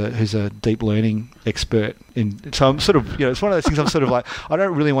Francisco who's a deep learning expert so I'm sort of, it's one of those things I'm sort of like, I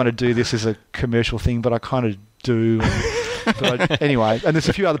don't really want to do this as a commercial thing, but I kind of do. Anyway, and there's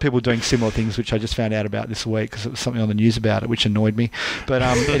a few other people doing similar things, which I just found out about this week because it was something on the news about it, which annoyed me. But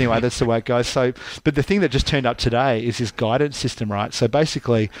anyway, that's the way it goes. So, but the thing that just turned up today is this guidance system, right? So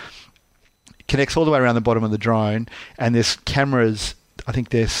basically, it connects all the way around the bottom of the drone, and there's cameras. I think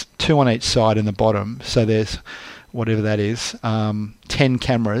there's 2 on each side in the bottom. So there's whatever that is, 10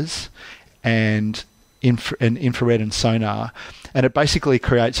 cameras and infrared and sonar, and it basically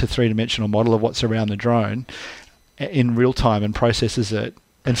creates a 3-dimensional model of what's around the drone in real time and processes it,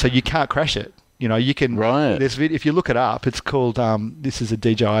 and so you can't crash it. You know, you can. Right. If you look it up, it's called. This is a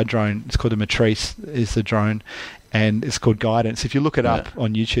DJI drone. It's called a Matrice. Is the drone, and it's called Guidance. If you look it up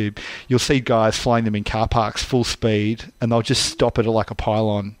on YouTube, you'll see guys flying them in car parks full speed, and they'll just stop it at like a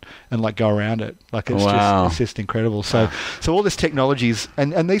pylon and like go around it. Like it's just incredible. So all this technologies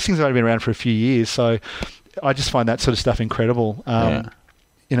and these things have only been around for a few years. So I just find that sort of stuff incredible.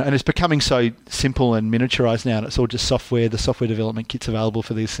 You know, and it's becoming so simple and miniaturized now, and it's all just software. The software development kit's available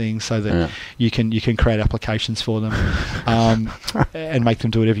for these things, so that you can create applications for them and make them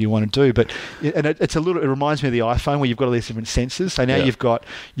do whatever you want to do. But it reminds me of the iPhone, where you've got all these different sensors. So now you've got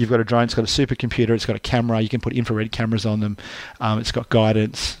a drone. It's got a supercomputer. It's got a camera. You can put infrared cameras on them. It's got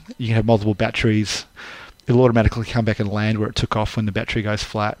guidance. You can have multiple batteries. It'll automatically come back and land where it took off when the battery goes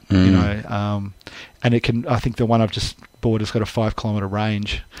flat. You know, and it can. I think the one I've just bought has got a 5-kilometer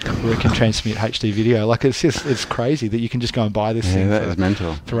range where it can transmit HD video. Like it's crazy that you can just go and buy this thing. That is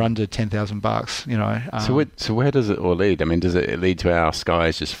mental. For under $10,000. You know. So where does it all lead? I mean, does it lead to our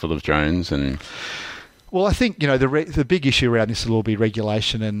skies just full of drones and? Well, I think, you know, the big issue around this will all be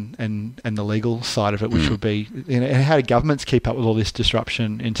regulation and the legal side of it, which would be, you know, how do governments keep up with all this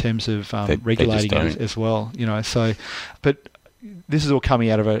disruption in terms of regulating it as well, you know. So, but this is all coming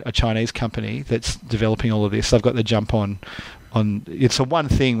out of a Chinese company that's developing all of this. They've got the jump on it's a one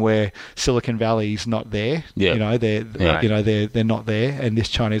thing where Silicon Valley's not there. You know, they're not there, and this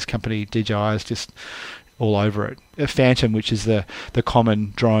Chinese company DJI is just all over it. A Phantom, which is the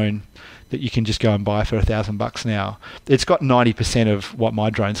common drone that you can just go and buy for $1,000 now. It's got 90% of what my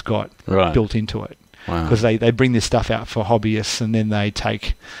drone's got built into it. Because they bring this stuff out for hobbyists, and then they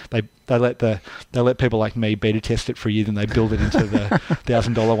let people like me beta test it for a year, then they build it into the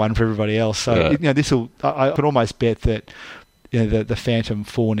 $1,000 one for everybody else. So you know, I could almost bet that, you know, the Phantom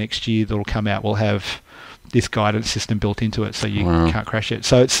 4 next year that'll come out will have this guidance system built into it, so you can't crash it.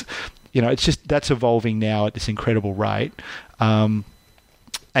 So it's, you know, it's just that's evolving now at this incredible rate.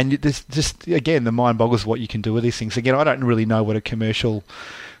 And this just, again, the mind boggles what you can do with these things. Again, I don't really know what a commercial,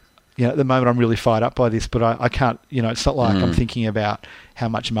 you know, at the moment I'm really fired up by this, but I can't, you know, it's not like I'm thinking about how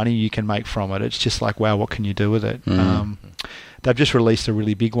much money you can make from it. It's just like, wow, what can you do with it? They've just released a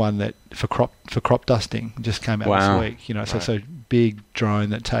really big one that for crop dusting, just came out this week. You know, so it's a big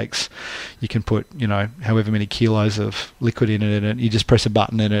drone that takes, you can put, you know, however many kilos of liquid in it, and you just press a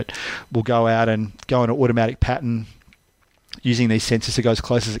button and it will go out and go in an automatic pattern using these sensors to go as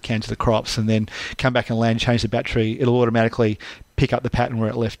close as it can to the crops, and then come back and land, change the battery. It'll automatically pick up the pattern where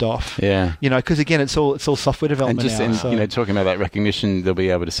it left off. Yeah, you know, because again, it's all software development now. You know, talking about that recognition, they'll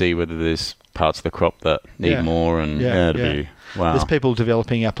be able to see whether there's parts of the crop that need more, and wow. There's people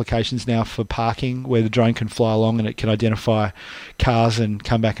developing applications now for parking where the drone can fly along and it can identify cars and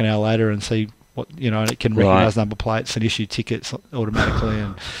come back an hour later and see what, you know, and it can recognise number plates and issue tickets automatically.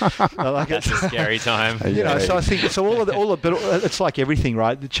 And that's a scary time. You know, so I think but it's like everything,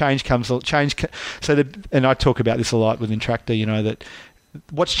 right? The change comes. So and I talk about this a lot with Intractor. You know, that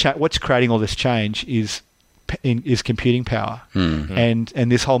what's creating all this change is computing power, and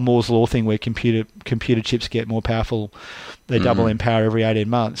this whole Moore's law thing where computer chips get more powerful, they double in power every 18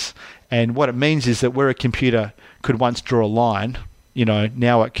 months. And what it means is that where a computer could once draw a line, you know,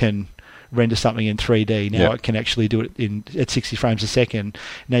 now it can render something in 3D. Now it can actually do it at 60 frames a second.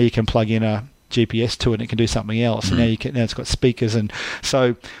 Now you can plug in a GPS to it and it can do something else. And now it's got speakers, and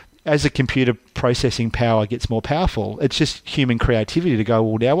so as the computer processing power gets more powerful, it's just human creativity to go,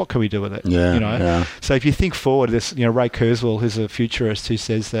 well, now what can we do with it? Yeah, you know. Yeah. So if you think forward, this, you know, Ray Kurzweil, who's a futurist, who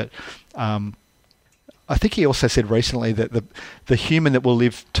says that, I think he also said recently that the human that will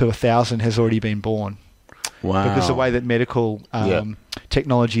live to 1,000 has already been born. Wow. Because the way that medical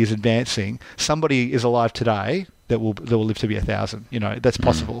technology is advancing, somebody is alive today that will live to be 1,000. You know, that's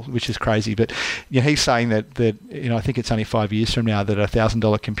possible, which is crazy. But you know, he's saying that you know, I think it's only 5 years from now that a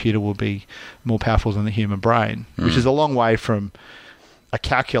 $1,000 computer will be more powerful than the human brain, which is a long way from a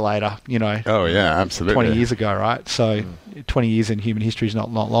calculator. You know. Oh yeah, absolutely. 20 years ago, right? So 20 years in human history is not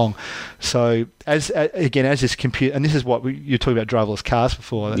long. So as this computer, and this is what you were talking about driverless cars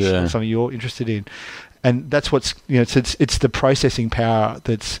before. That's something you're interested in. And that's what's, you know, it's the processing power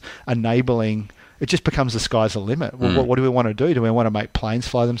that's enabling it just becomes the sky's the limit. Well, what do we want to do? Do we want to make planes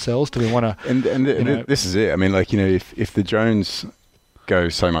fly themselves? Do we want to? And this is it. I mean, like, if the drones go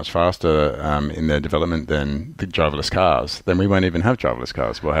so much faster in their development than the driverless cars, then we won't even have driverless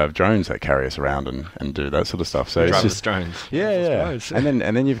cars. We'll have drones that carry us around and do that sort of stuff. So driverless it's just drones. Yeah.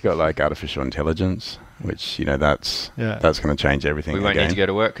 And then you've got like artificial intelligence, which that's going to change everything. We won't need to go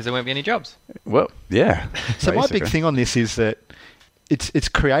to work because there won't be any jobs. Well, yeah. So my big thing on this is that it's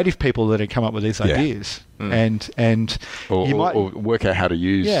creative people that have come up with these ideas, and you might work out how to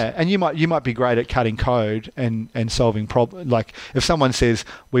use. Yeah, and you might be great at cutting code and solving problems. Like if someone says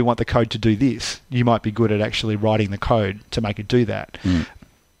we want the code to do this, you might be good at actually writing the code to make it do that.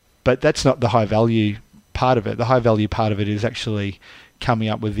 But that's not the high value part of it. The high value part of it is actually coming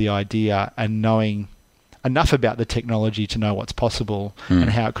up with the idea and knowing enough about the technology to know what's possible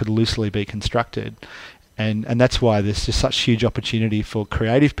and how it could loosely be constructed. And that's why there's just such huge opportunity for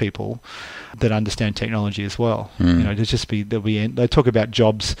creative people that understand technology as well. They talk about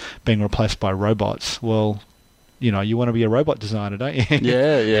jobs being replaced by robots. Well, you want to be a robot designer, don't you?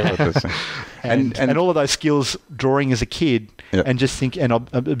 Yeah. and all of those skills, drawing as a kid, and just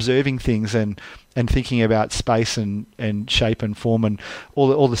observing things and thinking about space and shape and form and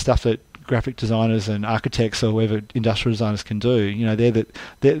all the stuff that graphic designers and architects or whoever industrial designers can do.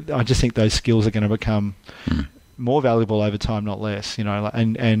 I just think those skills are going to become more valuable over time, not less.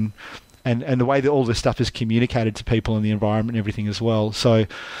 And the way that all this stuff is communicated to people in the environment and everything as well. So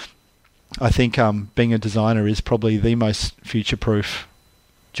I think being a designer is probably the most future-proof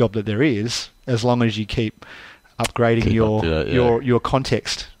job that there is, as long as you keep upgrading your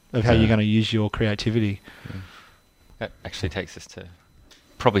context of how you're going to use your creativity. That actually takes us to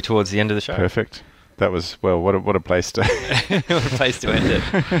probably towards the end of the show. Perfect. That was, what a place to what a place to end it.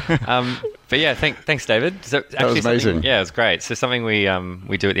 But yeah, thanks, David. So that was amazing. Yeah, it was great. So something we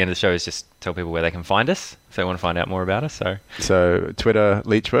do at the end of the show is just tell people where they can find us if they want to find out more about us. So Twitter,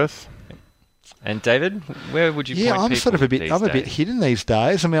 Leechworth. And David, where would you point people? I'm sort of a bit hidden these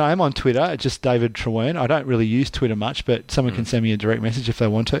days. I mean, I am on Twitter, just David Trewern. I don't really use Twitter much, but someone can send me a direct message if they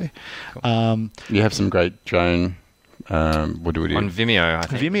want to. Cool. You have some great drone. What do we do? On Vimeo, I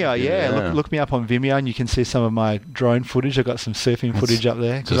think. Vimeo, yeah. Look me up on Vimeo, and you can see some of my drone footage. I've got some surfing footage up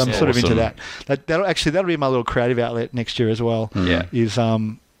there because I'm sort of into that. That'll be my little creative outlet next year as well. Yeah,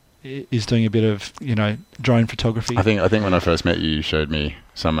 is doing a bit of drone photography. I think when I first met you showed me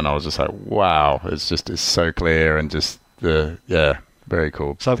some, and I was just like, wow, it's so clear and just very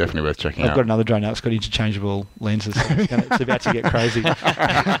cool. So definitely worth checking out. I've got another drone now. It's got interchangeable lenses. So it's about to get crazy.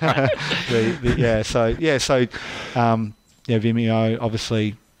 Vimeo,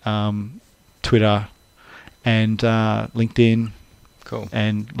 obviously, Twitter, and LinkedIn. Cool.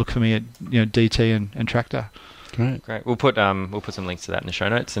 And look for me at DT and Tractor. Great. We'll put some links to that in the show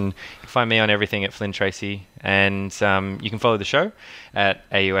notes, and you can find me on everything at Flynn Tracy, and you can follow the show at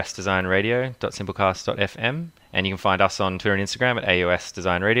ausdesignradio.simplecast.fm, and you can find us on Twitter and Instagram at AUS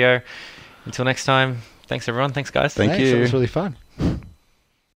Design Radio. Until next time, thanks everyone. Thanks guys. Thank you. It was really fun.